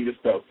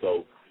yourself.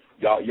 So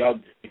y'all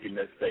taking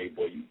that stage,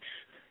 boy.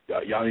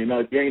 Y'all ain't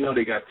know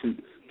they got two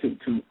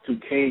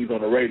kings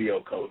on the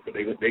radio, Coach, but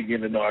they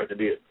getting to know after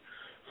this.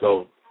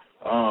 So.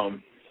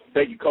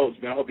 Thank you, Coach,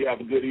 man. I hope you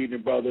have a good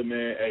evening, brother,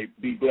 man. Hey,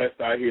 be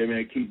blessed out here,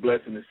 man. Keep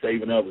blessing and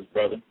saving others,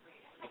 brother.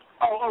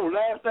 Oh,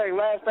 last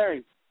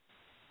thing.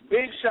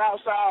 Big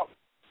shouts out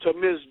to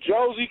Miss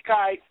Josie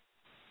Kite,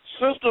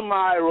 Sister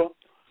Myra,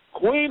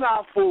 Queen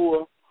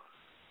Afua,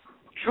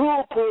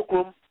 Jewel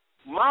Pilgrim,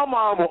 my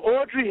mama,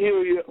 Audrey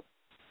Hilliard,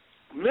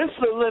 Miss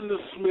Linda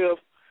Smith,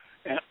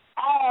 and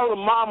all the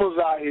mamas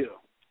out here.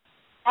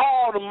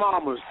 All the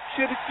mamas.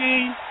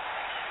 Chitty,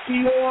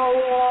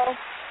 Tiara,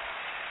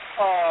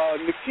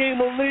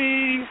 Nikema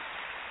Lee.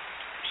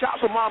 Shout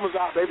some mamas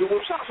out, baby.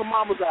 We'll shout some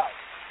mamas out.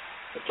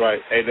 That's right.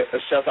 Hey,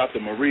 shout out to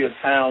Maria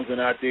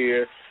Townsend out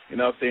there. You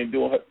know what I'm saying?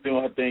 Doing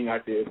her thing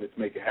out there. Let's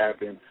make it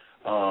happen.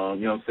 You know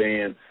what I'm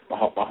saying? My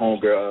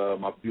homegirl,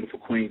 my beautiful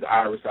queen,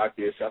 Iris out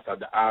there. Shout out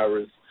to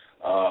Iris.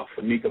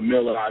 Fanika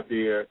Miller out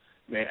there.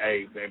 Man,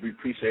 hey, man, we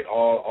appreciate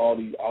all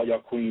y'all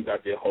queens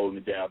out there holding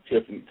it down.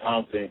 Tiffany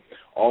Thompson,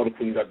 all the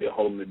queens out there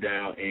holding it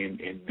down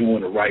and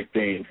doing the right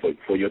thing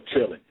for your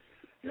children.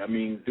 You know what I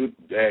mean?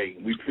 Hey,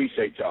 we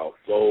appreciate y'all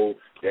so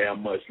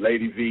damn much.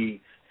 Lady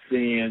V,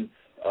 Sin,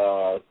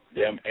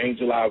 damn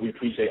Angel I, we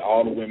appreciate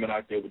all the women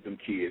out there with them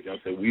kids. You know what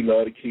I'm saying? We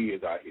love the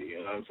kids out here. You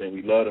know what I'm saying?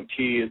 We love them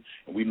kids,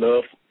 and we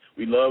love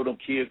them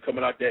kids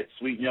coming out that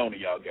sweet yoni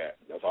y'all got.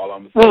 That's all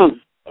I'm going to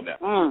say on that.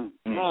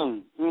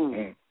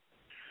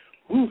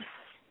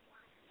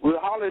 We'll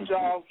holler at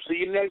y'all. See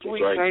you next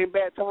week. Right. Same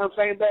bad time,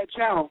 same bad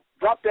channel.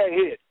 Drop that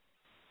hit.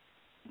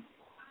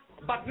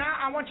 But now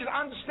I want you to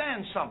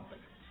understand something.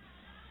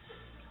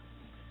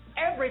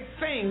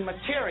 Everything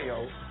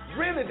material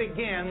really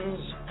begins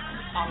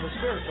on the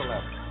spiritual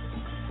level.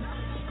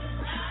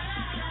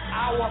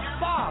 Our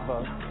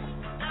Father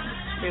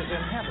is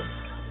in heaven.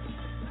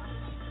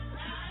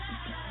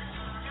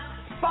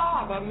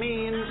 Father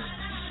means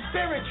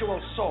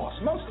spiritual source.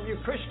 Most of you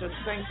Christians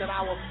think that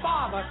our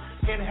Father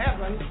in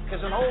heaven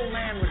is an old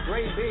man with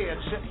gray beard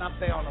sitting up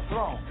there on the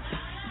throne.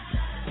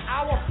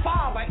 Our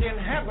Father in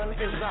heaven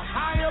is the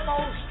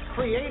highermost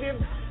creative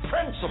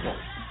principle.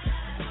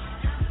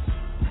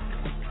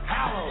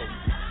 Hallowed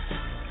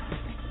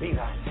be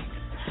thy name.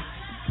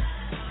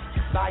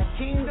 Thy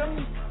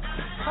kingdom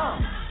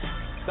come,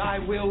 thy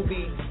will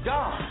be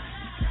done.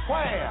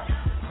 Where?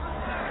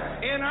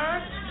 In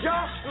earth,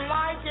 just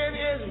like it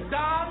is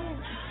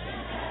done.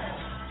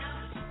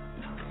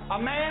 A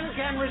man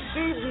can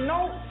receive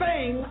no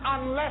thing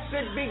unless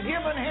it be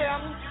given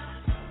him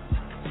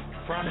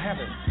from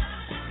heaven.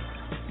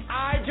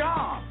 I,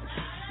 John,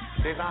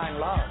 divine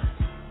love,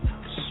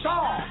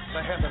 saw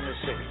the heavenly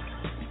city,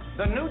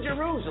 the New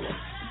Jerusalem,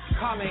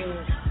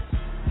 coming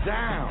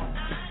down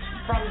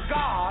from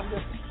God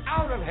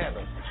out of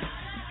heaven.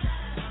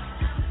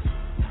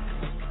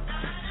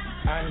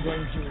 I'm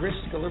going to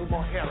risk a little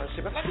more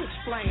heresy, but let me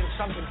explain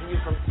something to you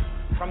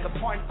from the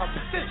point of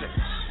physics.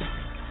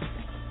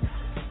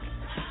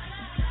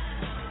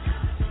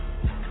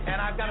 And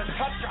I've got to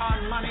touch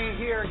on money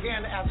here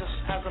again as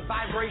a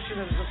vibration,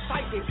 as a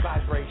psychic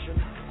vibration,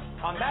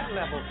 on that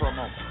level for a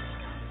moment.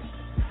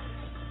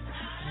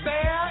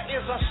 There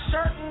is a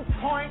certain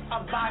point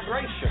of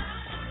vibration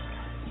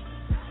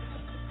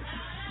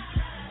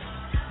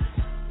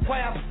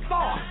where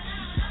thoughts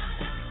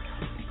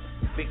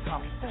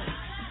become things,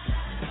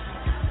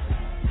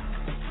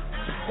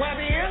 where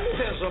the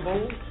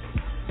invisible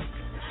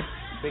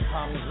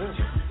becomes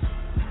visible.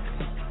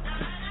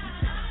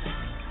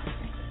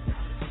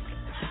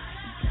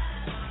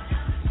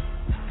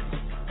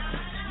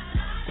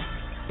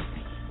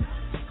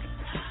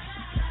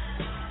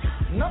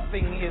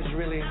 Nothing is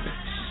really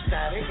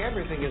static.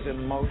 Everything is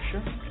in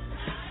motion.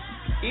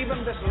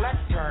 Even this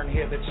lectern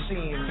here that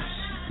seems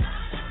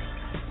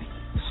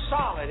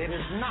solid, it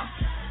is not.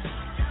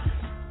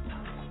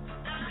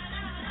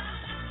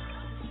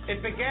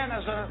 It began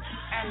as an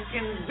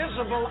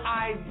invisible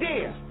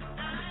idea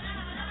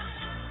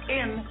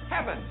in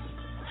heaven,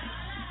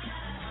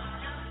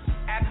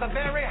 at the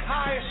very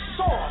highest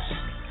source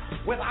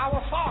with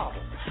our Father.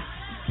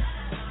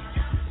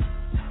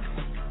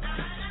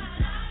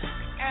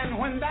 And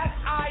when that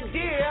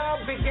idea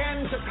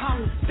began to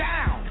come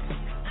down,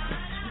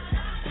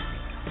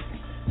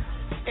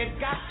 it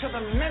got to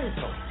the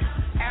mental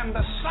and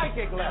the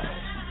psychic level.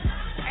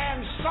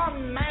 And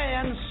some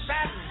man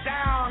sat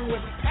down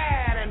with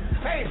pad and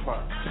paper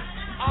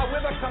or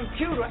with a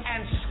computer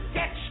and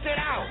sketched it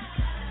out.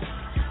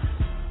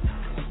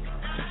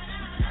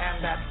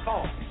 And that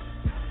thought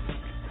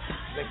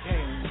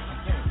became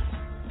a thing.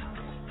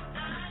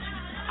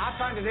 I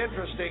find it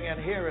interesting,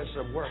 and here is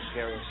the worst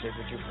heresy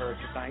that you've heard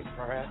tonight,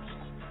 perhaps,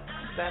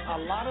 that a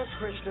lot of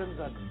Christians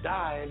are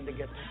dying to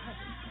get to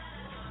heaven.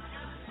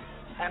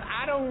 And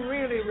I don't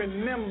really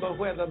remember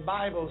where the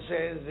Bible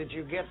says that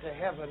you get to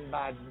heaven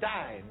by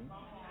dying.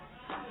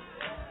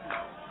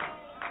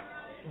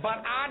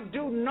 But I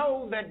do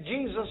know that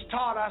Jesus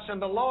taught us in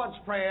the Lord's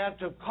Prayer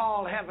to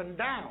call heaven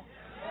down.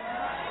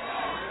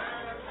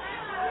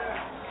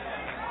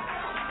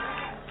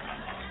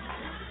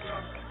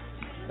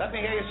 Let me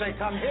hear you say,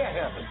 come here,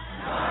 heaven.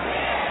 Come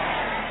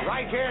here.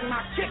 Right here in my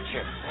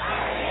kitchen.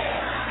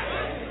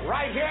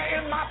 Right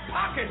here in my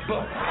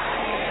pocketbook.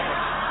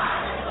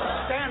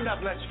 Stand up,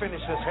 let's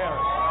finish this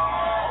heresy.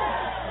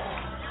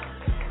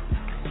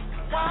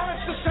 Well,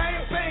 it's the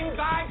same thing.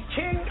 Thy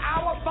King,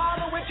 our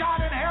Father, which art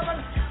in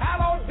heaven,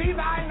 hallowed be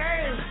thy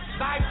name.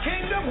 Thy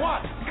kingdom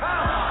what?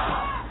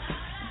 Come.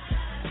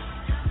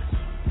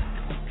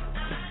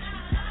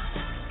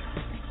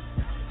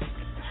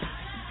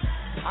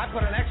 I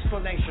put an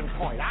exclamation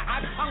point. I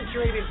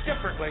punctuated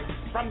differently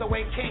from the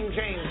way King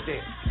James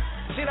did.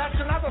 See, that's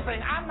another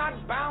thing. I'm not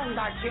bound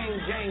by King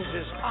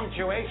James's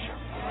punctuation.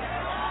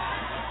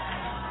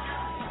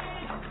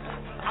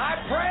 I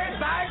pray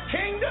thy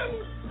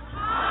kingdom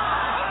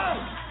come.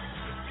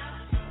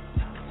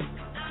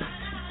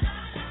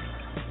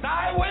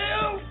 Thy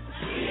will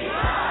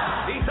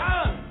be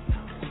done.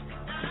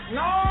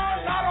 No,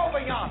 not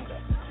over yonder.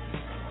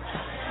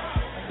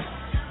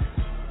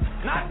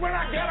 Not when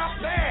I get up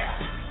there.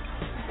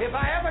 If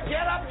I ever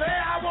get up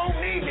there, I won't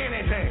need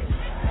anything.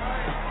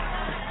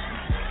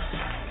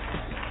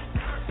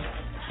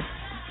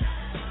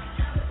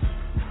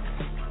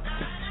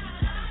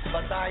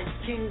 But thy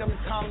kingdom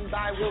come,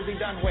 thy will be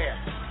done where?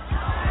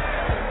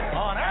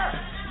 On earth.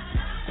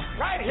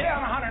 Right here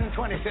on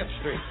 125th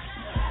Street.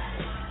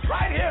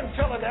 Right here in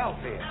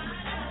Philadelphia.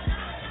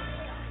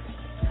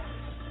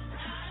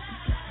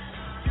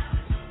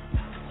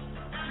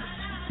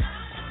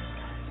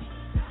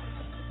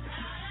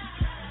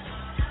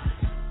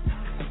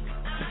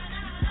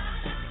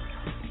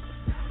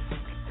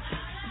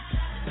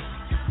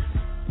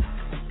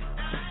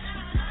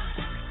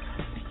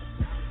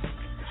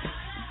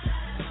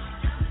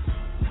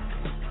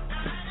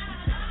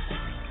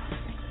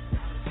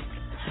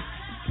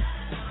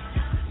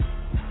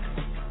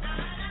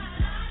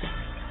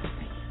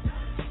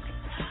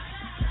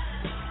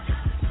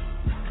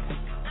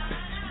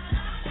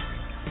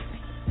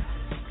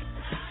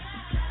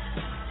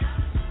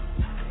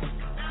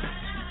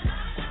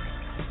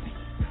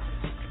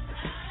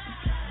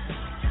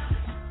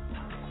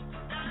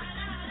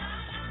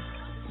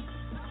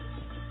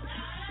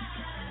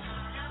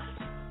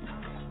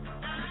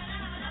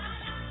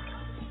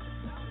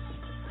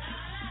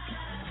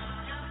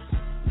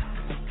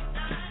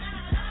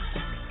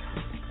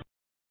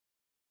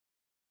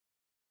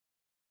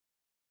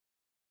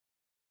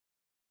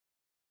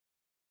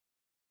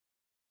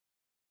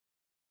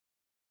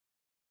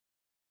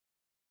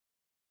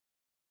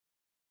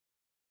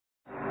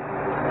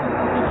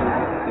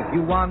 If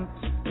you want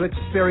to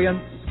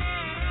experience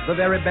the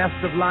very best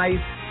of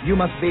life, you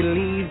must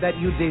believe that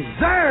you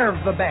deserve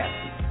the best.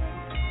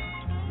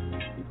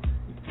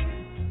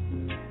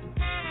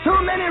 Too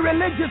many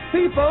religious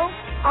people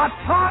are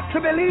taught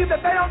to believe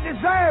that they don't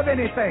deserve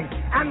anything.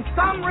 And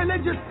some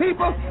religious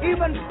people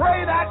even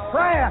pray that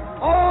prayer,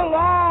 "Oh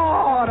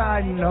Lord, I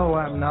know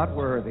I'm not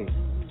worthy."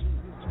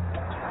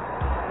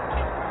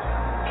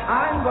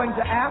 I'm going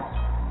to ask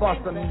for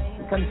some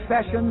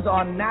concessions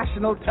on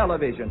national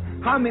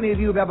television. How many of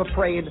you have ever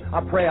prayed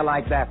a prayer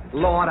like that?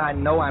 Lord, I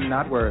know I'm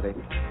not worthy.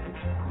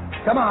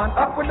 Come on,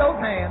 up with those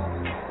hands.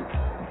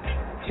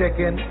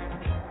 Chicken.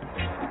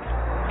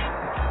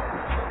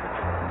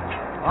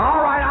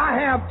 All right, I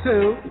have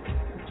too.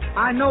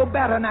 I know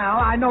better now.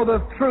 I know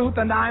the truth,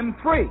 and I'm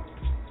free.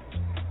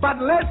 But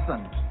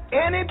listen,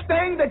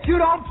 anything that you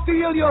don't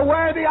feel you're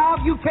worthy of,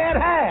 you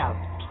can't have.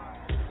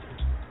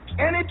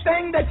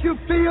 Anything that you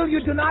feel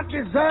you do not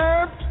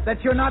deserve,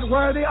 that you're not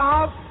worthy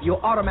of, you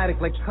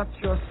automatically cut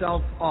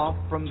yourself off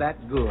from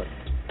that good.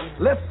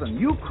 Listen,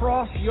 you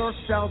cross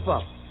yourself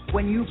up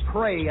when you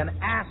pray and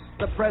ask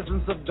the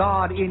presence of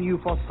God in you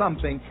for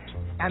something,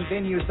 and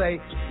then you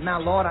say, now,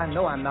 Lord, I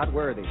know I'm not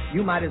worthy.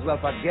 You might as well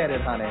forget it,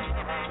 honey.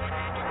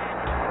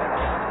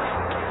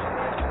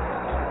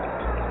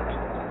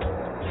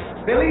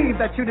 Believe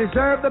that you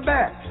deserve the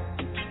best.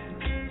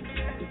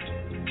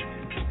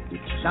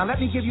 Now,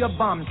 let me give you a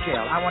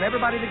bombshell. I want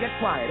everybody to get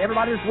quiet.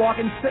 Everybody that's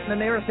walking, sit in the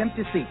nearest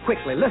empty seat.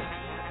 Quickly, listen.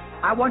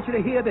 I want you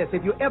to hear this.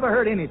 If you ever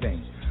heard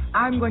anything,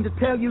 I'm going to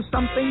tell you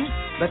something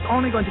that's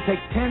only going to take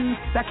 10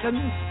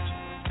 seconds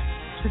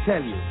to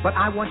tell you. But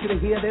I want you to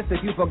hear this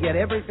if you forget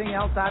everything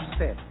else I've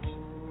said.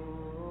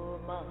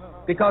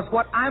 Because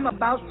what I'm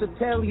about to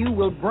tell you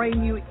will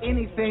bring you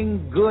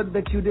anything good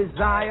that you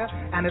desire,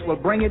 and it will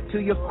bring it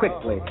to you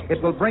quickly.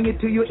 It will bring it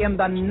to you in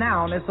the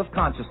nowness of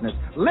consciousness.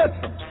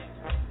 Listen.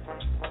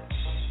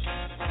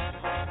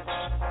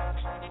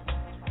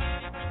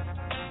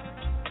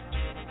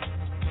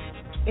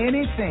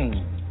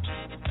 Anything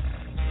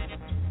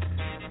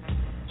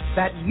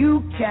that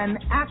you can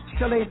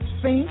actually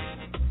think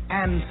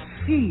and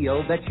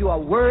feel that you are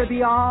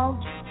worthy of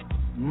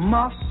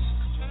must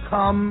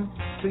come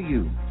to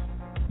you.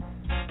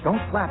 Don't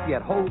clap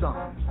yet. Hold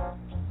on.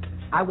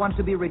 I want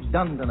to be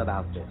redundant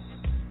about this.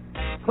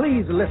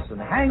 Please listen.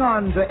 Hang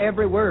on to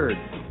every word.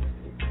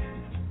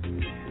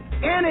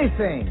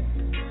 Anything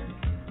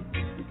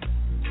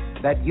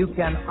that you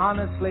can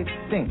honestly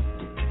think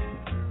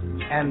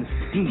and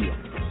feel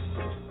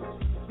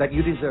that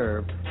you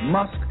deserve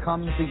must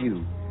come to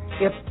you.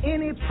 If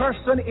any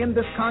person in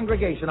this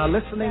congregation are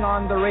listening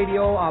on the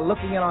radio or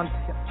looking in on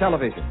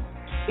television,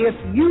 if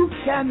you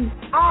can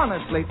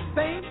honestly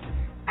think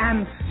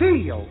and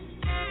feel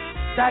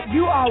that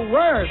you are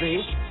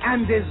worthy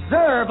and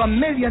deserve $1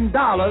 million,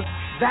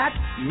 that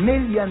 $1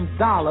 million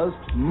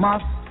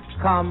must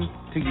come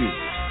to you.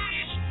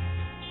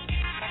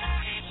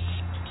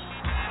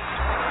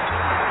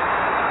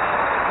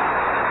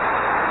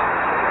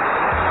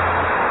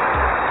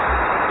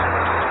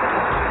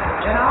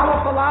 In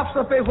our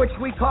philosophy, which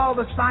we call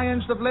the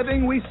science of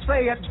living, we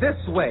say it this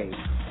way: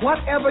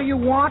 whatever you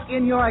want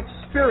in your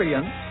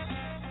experience,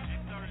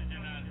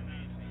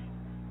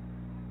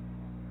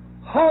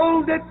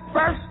 hold it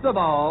first of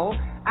all,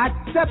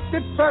 accept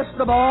it first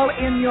of all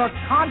in your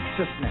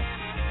consciousness.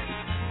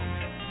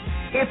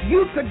 If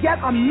you could get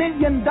 $1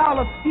 million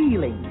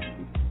feeling,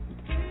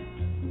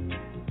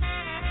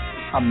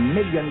 $1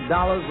 million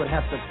would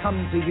have to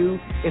come to you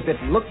if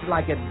it looked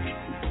like it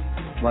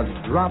was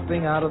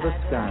dropping out of the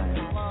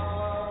sky.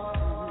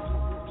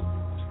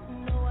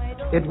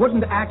 It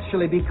wouldn't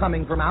actually be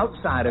coming from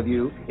outside of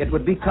you. It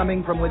would be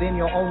coming from within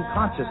your own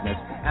consciousness.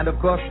 And of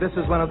course, this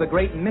is one of the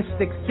great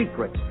mystic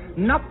secrets.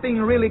 Nothing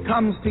really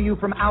comes to you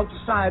from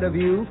outside of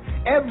you.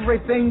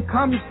 Everything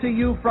comes to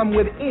you from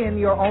within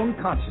your own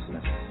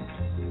consciousness.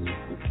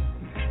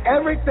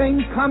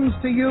 Everything comes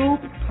to you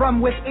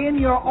from within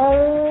your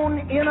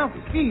own inner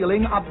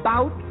feeling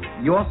about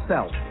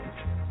yourself.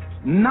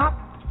 Not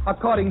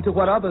according to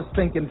what others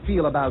think and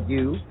feel about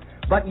you,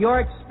 but your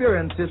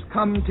experiences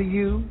come to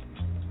you.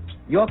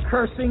 Your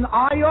cursing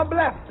or your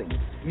blessing,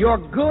 your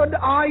good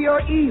or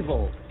your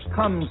evil,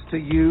 comes to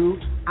you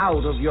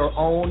out of your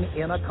own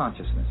inner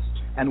consciousness.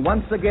 And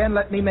once again,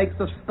 let me make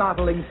the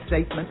startling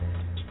statement.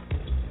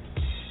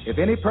 If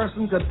any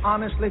person could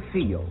honestly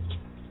feel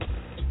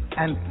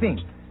and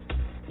think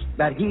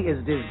that he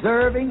is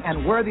deserving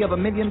and worthy of $1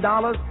 million,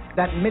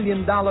 that $1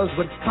 million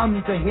would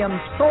come to him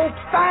so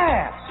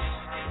fast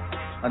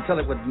until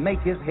it would make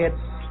his head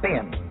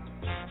spin.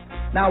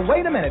 Now,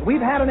 wait a minute.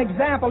 We've had an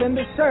example in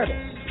this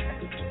service.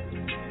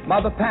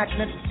 Mother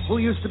Packnett, who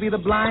used to be the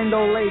blind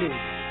old lady,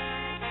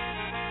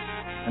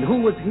 and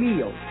who was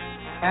healed.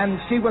 And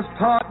she was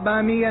taught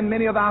by me and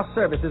many of our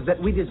services that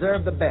we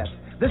deserve the best.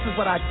 This is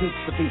what I teach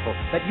the people,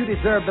 that you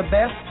deserve the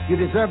best. You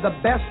deserve the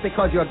best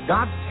because you're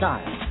God's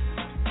child.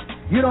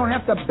 You don't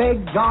have to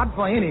beg God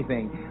for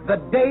anything. The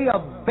day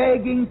of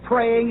begging,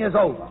 praying is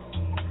over.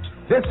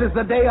 This is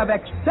the day of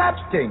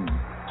accepting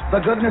the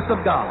goodness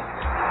of God.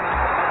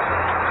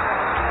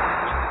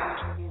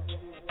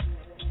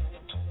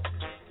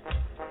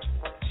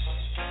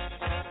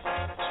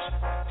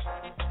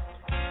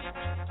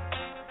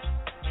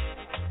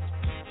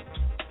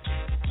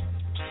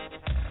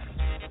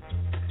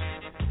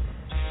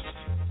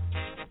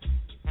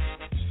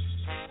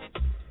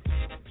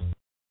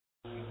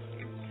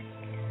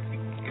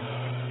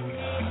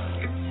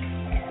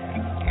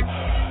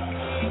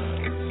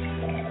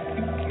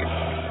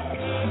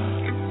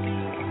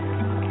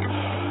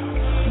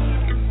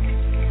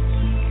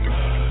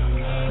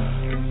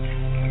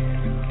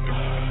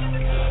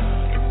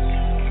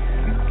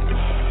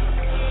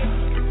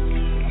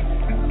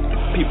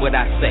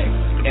 what I say.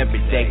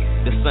 Every day,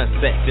 the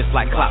sunset just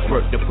like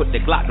clockwork. To put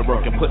the Glock to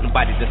work and put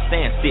nobody to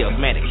stand still,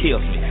 man, it kills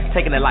me.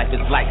 Taking a life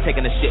is like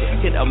taking a shit,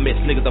 hit or miss.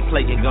 Niggas are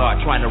playing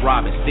God, trying to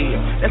rob and steal.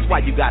 That's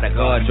why you gotta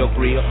guard your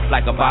grill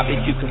like a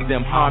barbecue, cause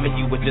them harming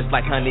you is just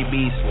like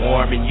honeybees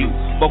swarming you.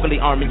 Vocally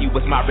arming you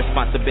is my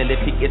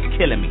responsibility, it's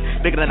killing me.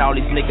 Bigger than all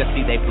these niggas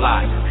see they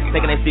fly,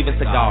 thinking they Steven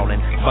Seagal and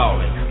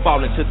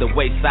falling to the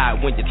wayside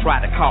when you try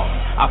to call.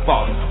 I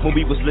fought when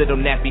we was little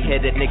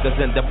nappy-headed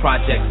niggas in the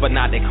projects, but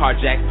now they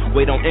carjacked,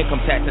 wait on income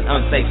tax and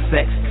unsafe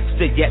sex.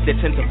 Still yet they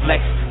tend to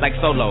flex like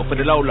solo for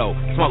the low.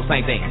 Smoke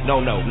same thing,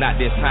 no, not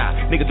this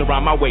time. Niggas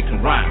around my way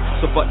can rhyme.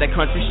 So fuck that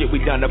country shit, we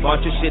done a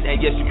bunch of shit,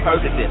 and yes, you've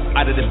heard of this.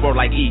 Out of this world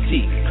like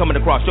E.T. coming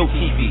across your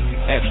TV.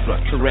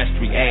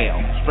 Extraterrestrial,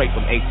 straight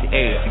from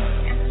ATL.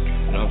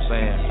 You know what I'm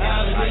saying?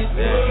 Like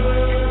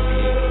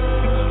that.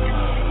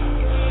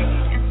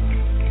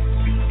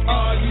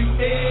 Are you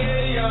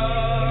there?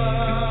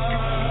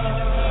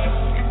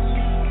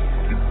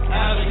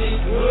 Out of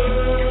this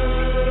world.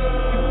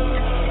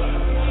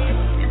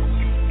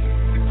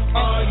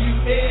 Are you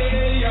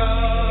there?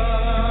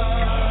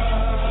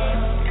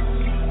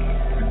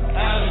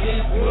 Out of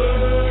this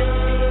world.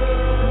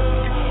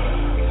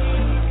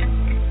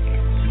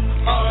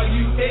 Are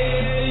you there?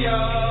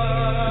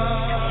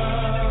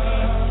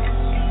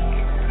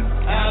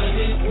 Out of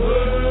this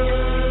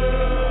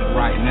world.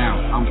 Right now,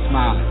 I'm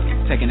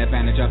smiling, taking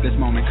advantage of this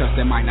moment, cause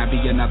there might not be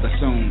another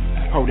soon.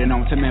 Holding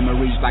on to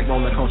memories like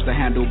roller coaster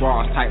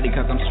handlebars tightly,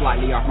 cause I'm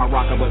slightly off my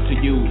rocker. But to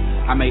you,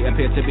 I may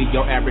appear to be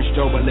your average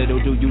Joe, but little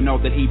do you know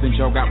that even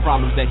Joe got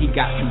problems that he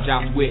got to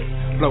joust with.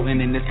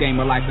 Floating in this game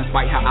of life,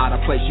 despite how out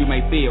of place you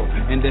may feel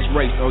in this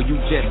race, or you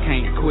just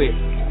can't quit.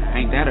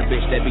 Ain't that a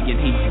bitch that be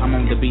in heat? I'm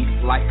on the beat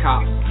like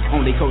cops.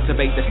 Only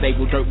cultivate the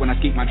stable dirt when I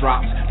keep my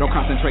drops. Don't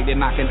concentrate in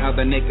knocking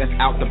other niggas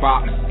out the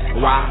box.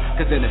 Why?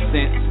 Cause in a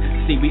sense,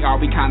 see, we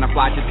kinda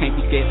fly, just can't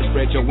be scared to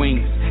spread your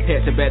wings.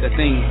 Head to better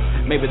things.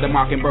 Maybe the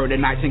mockingbird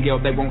and nightingale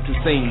they want to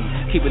sing.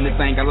 Keeping this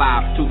thing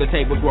alive, to the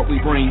table's what we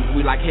bring.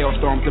 We like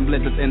hailstorms and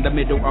blizzards in the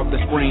middle of the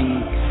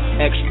spring.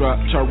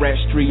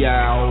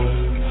 Extraterrestrial.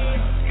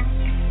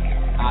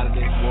 Out of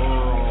this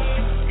world.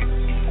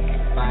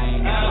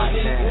 Things like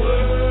that.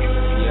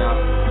 Yeah.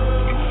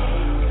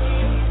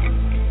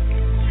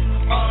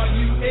 Are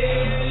you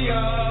there?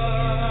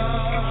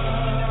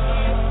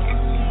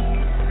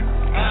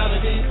 Out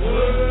of this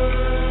world.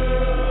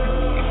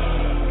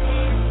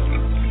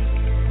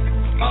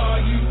 Are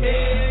you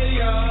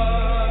there?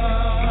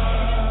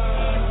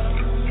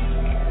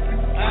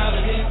 Out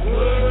of this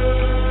world.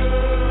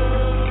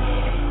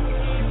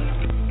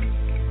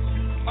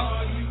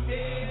 Are you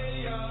there?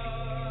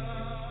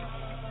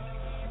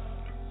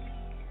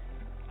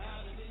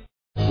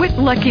 With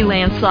Lucky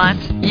Land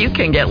Slots, you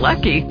can get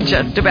lucky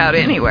just about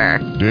anywhere.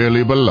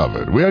 Dearly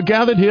beloved, we are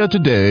gathered here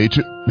today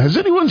to... Has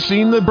anyone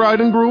seen the bride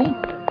and groom?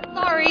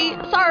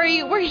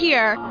 Sorry, we're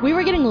here. We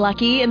were getting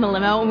lucky in the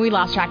limo and we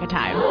lost track of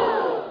time.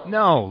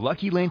 No,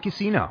 Lucky Land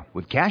Casino,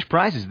 with cash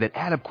prizes that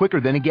add up quicker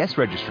than a guest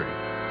registry.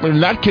 In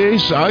that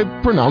case, I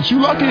pronounce you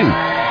lucky.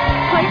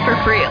 Play for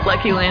free at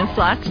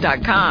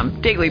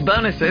LuckyLandSlots.com. Daily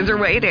bonuses are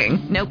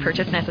waiting. No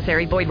purchase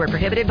necessary. Void where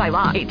prohibited by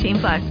law.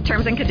 18+.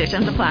 Terms and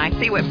conditions apply.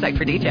 See website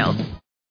for details.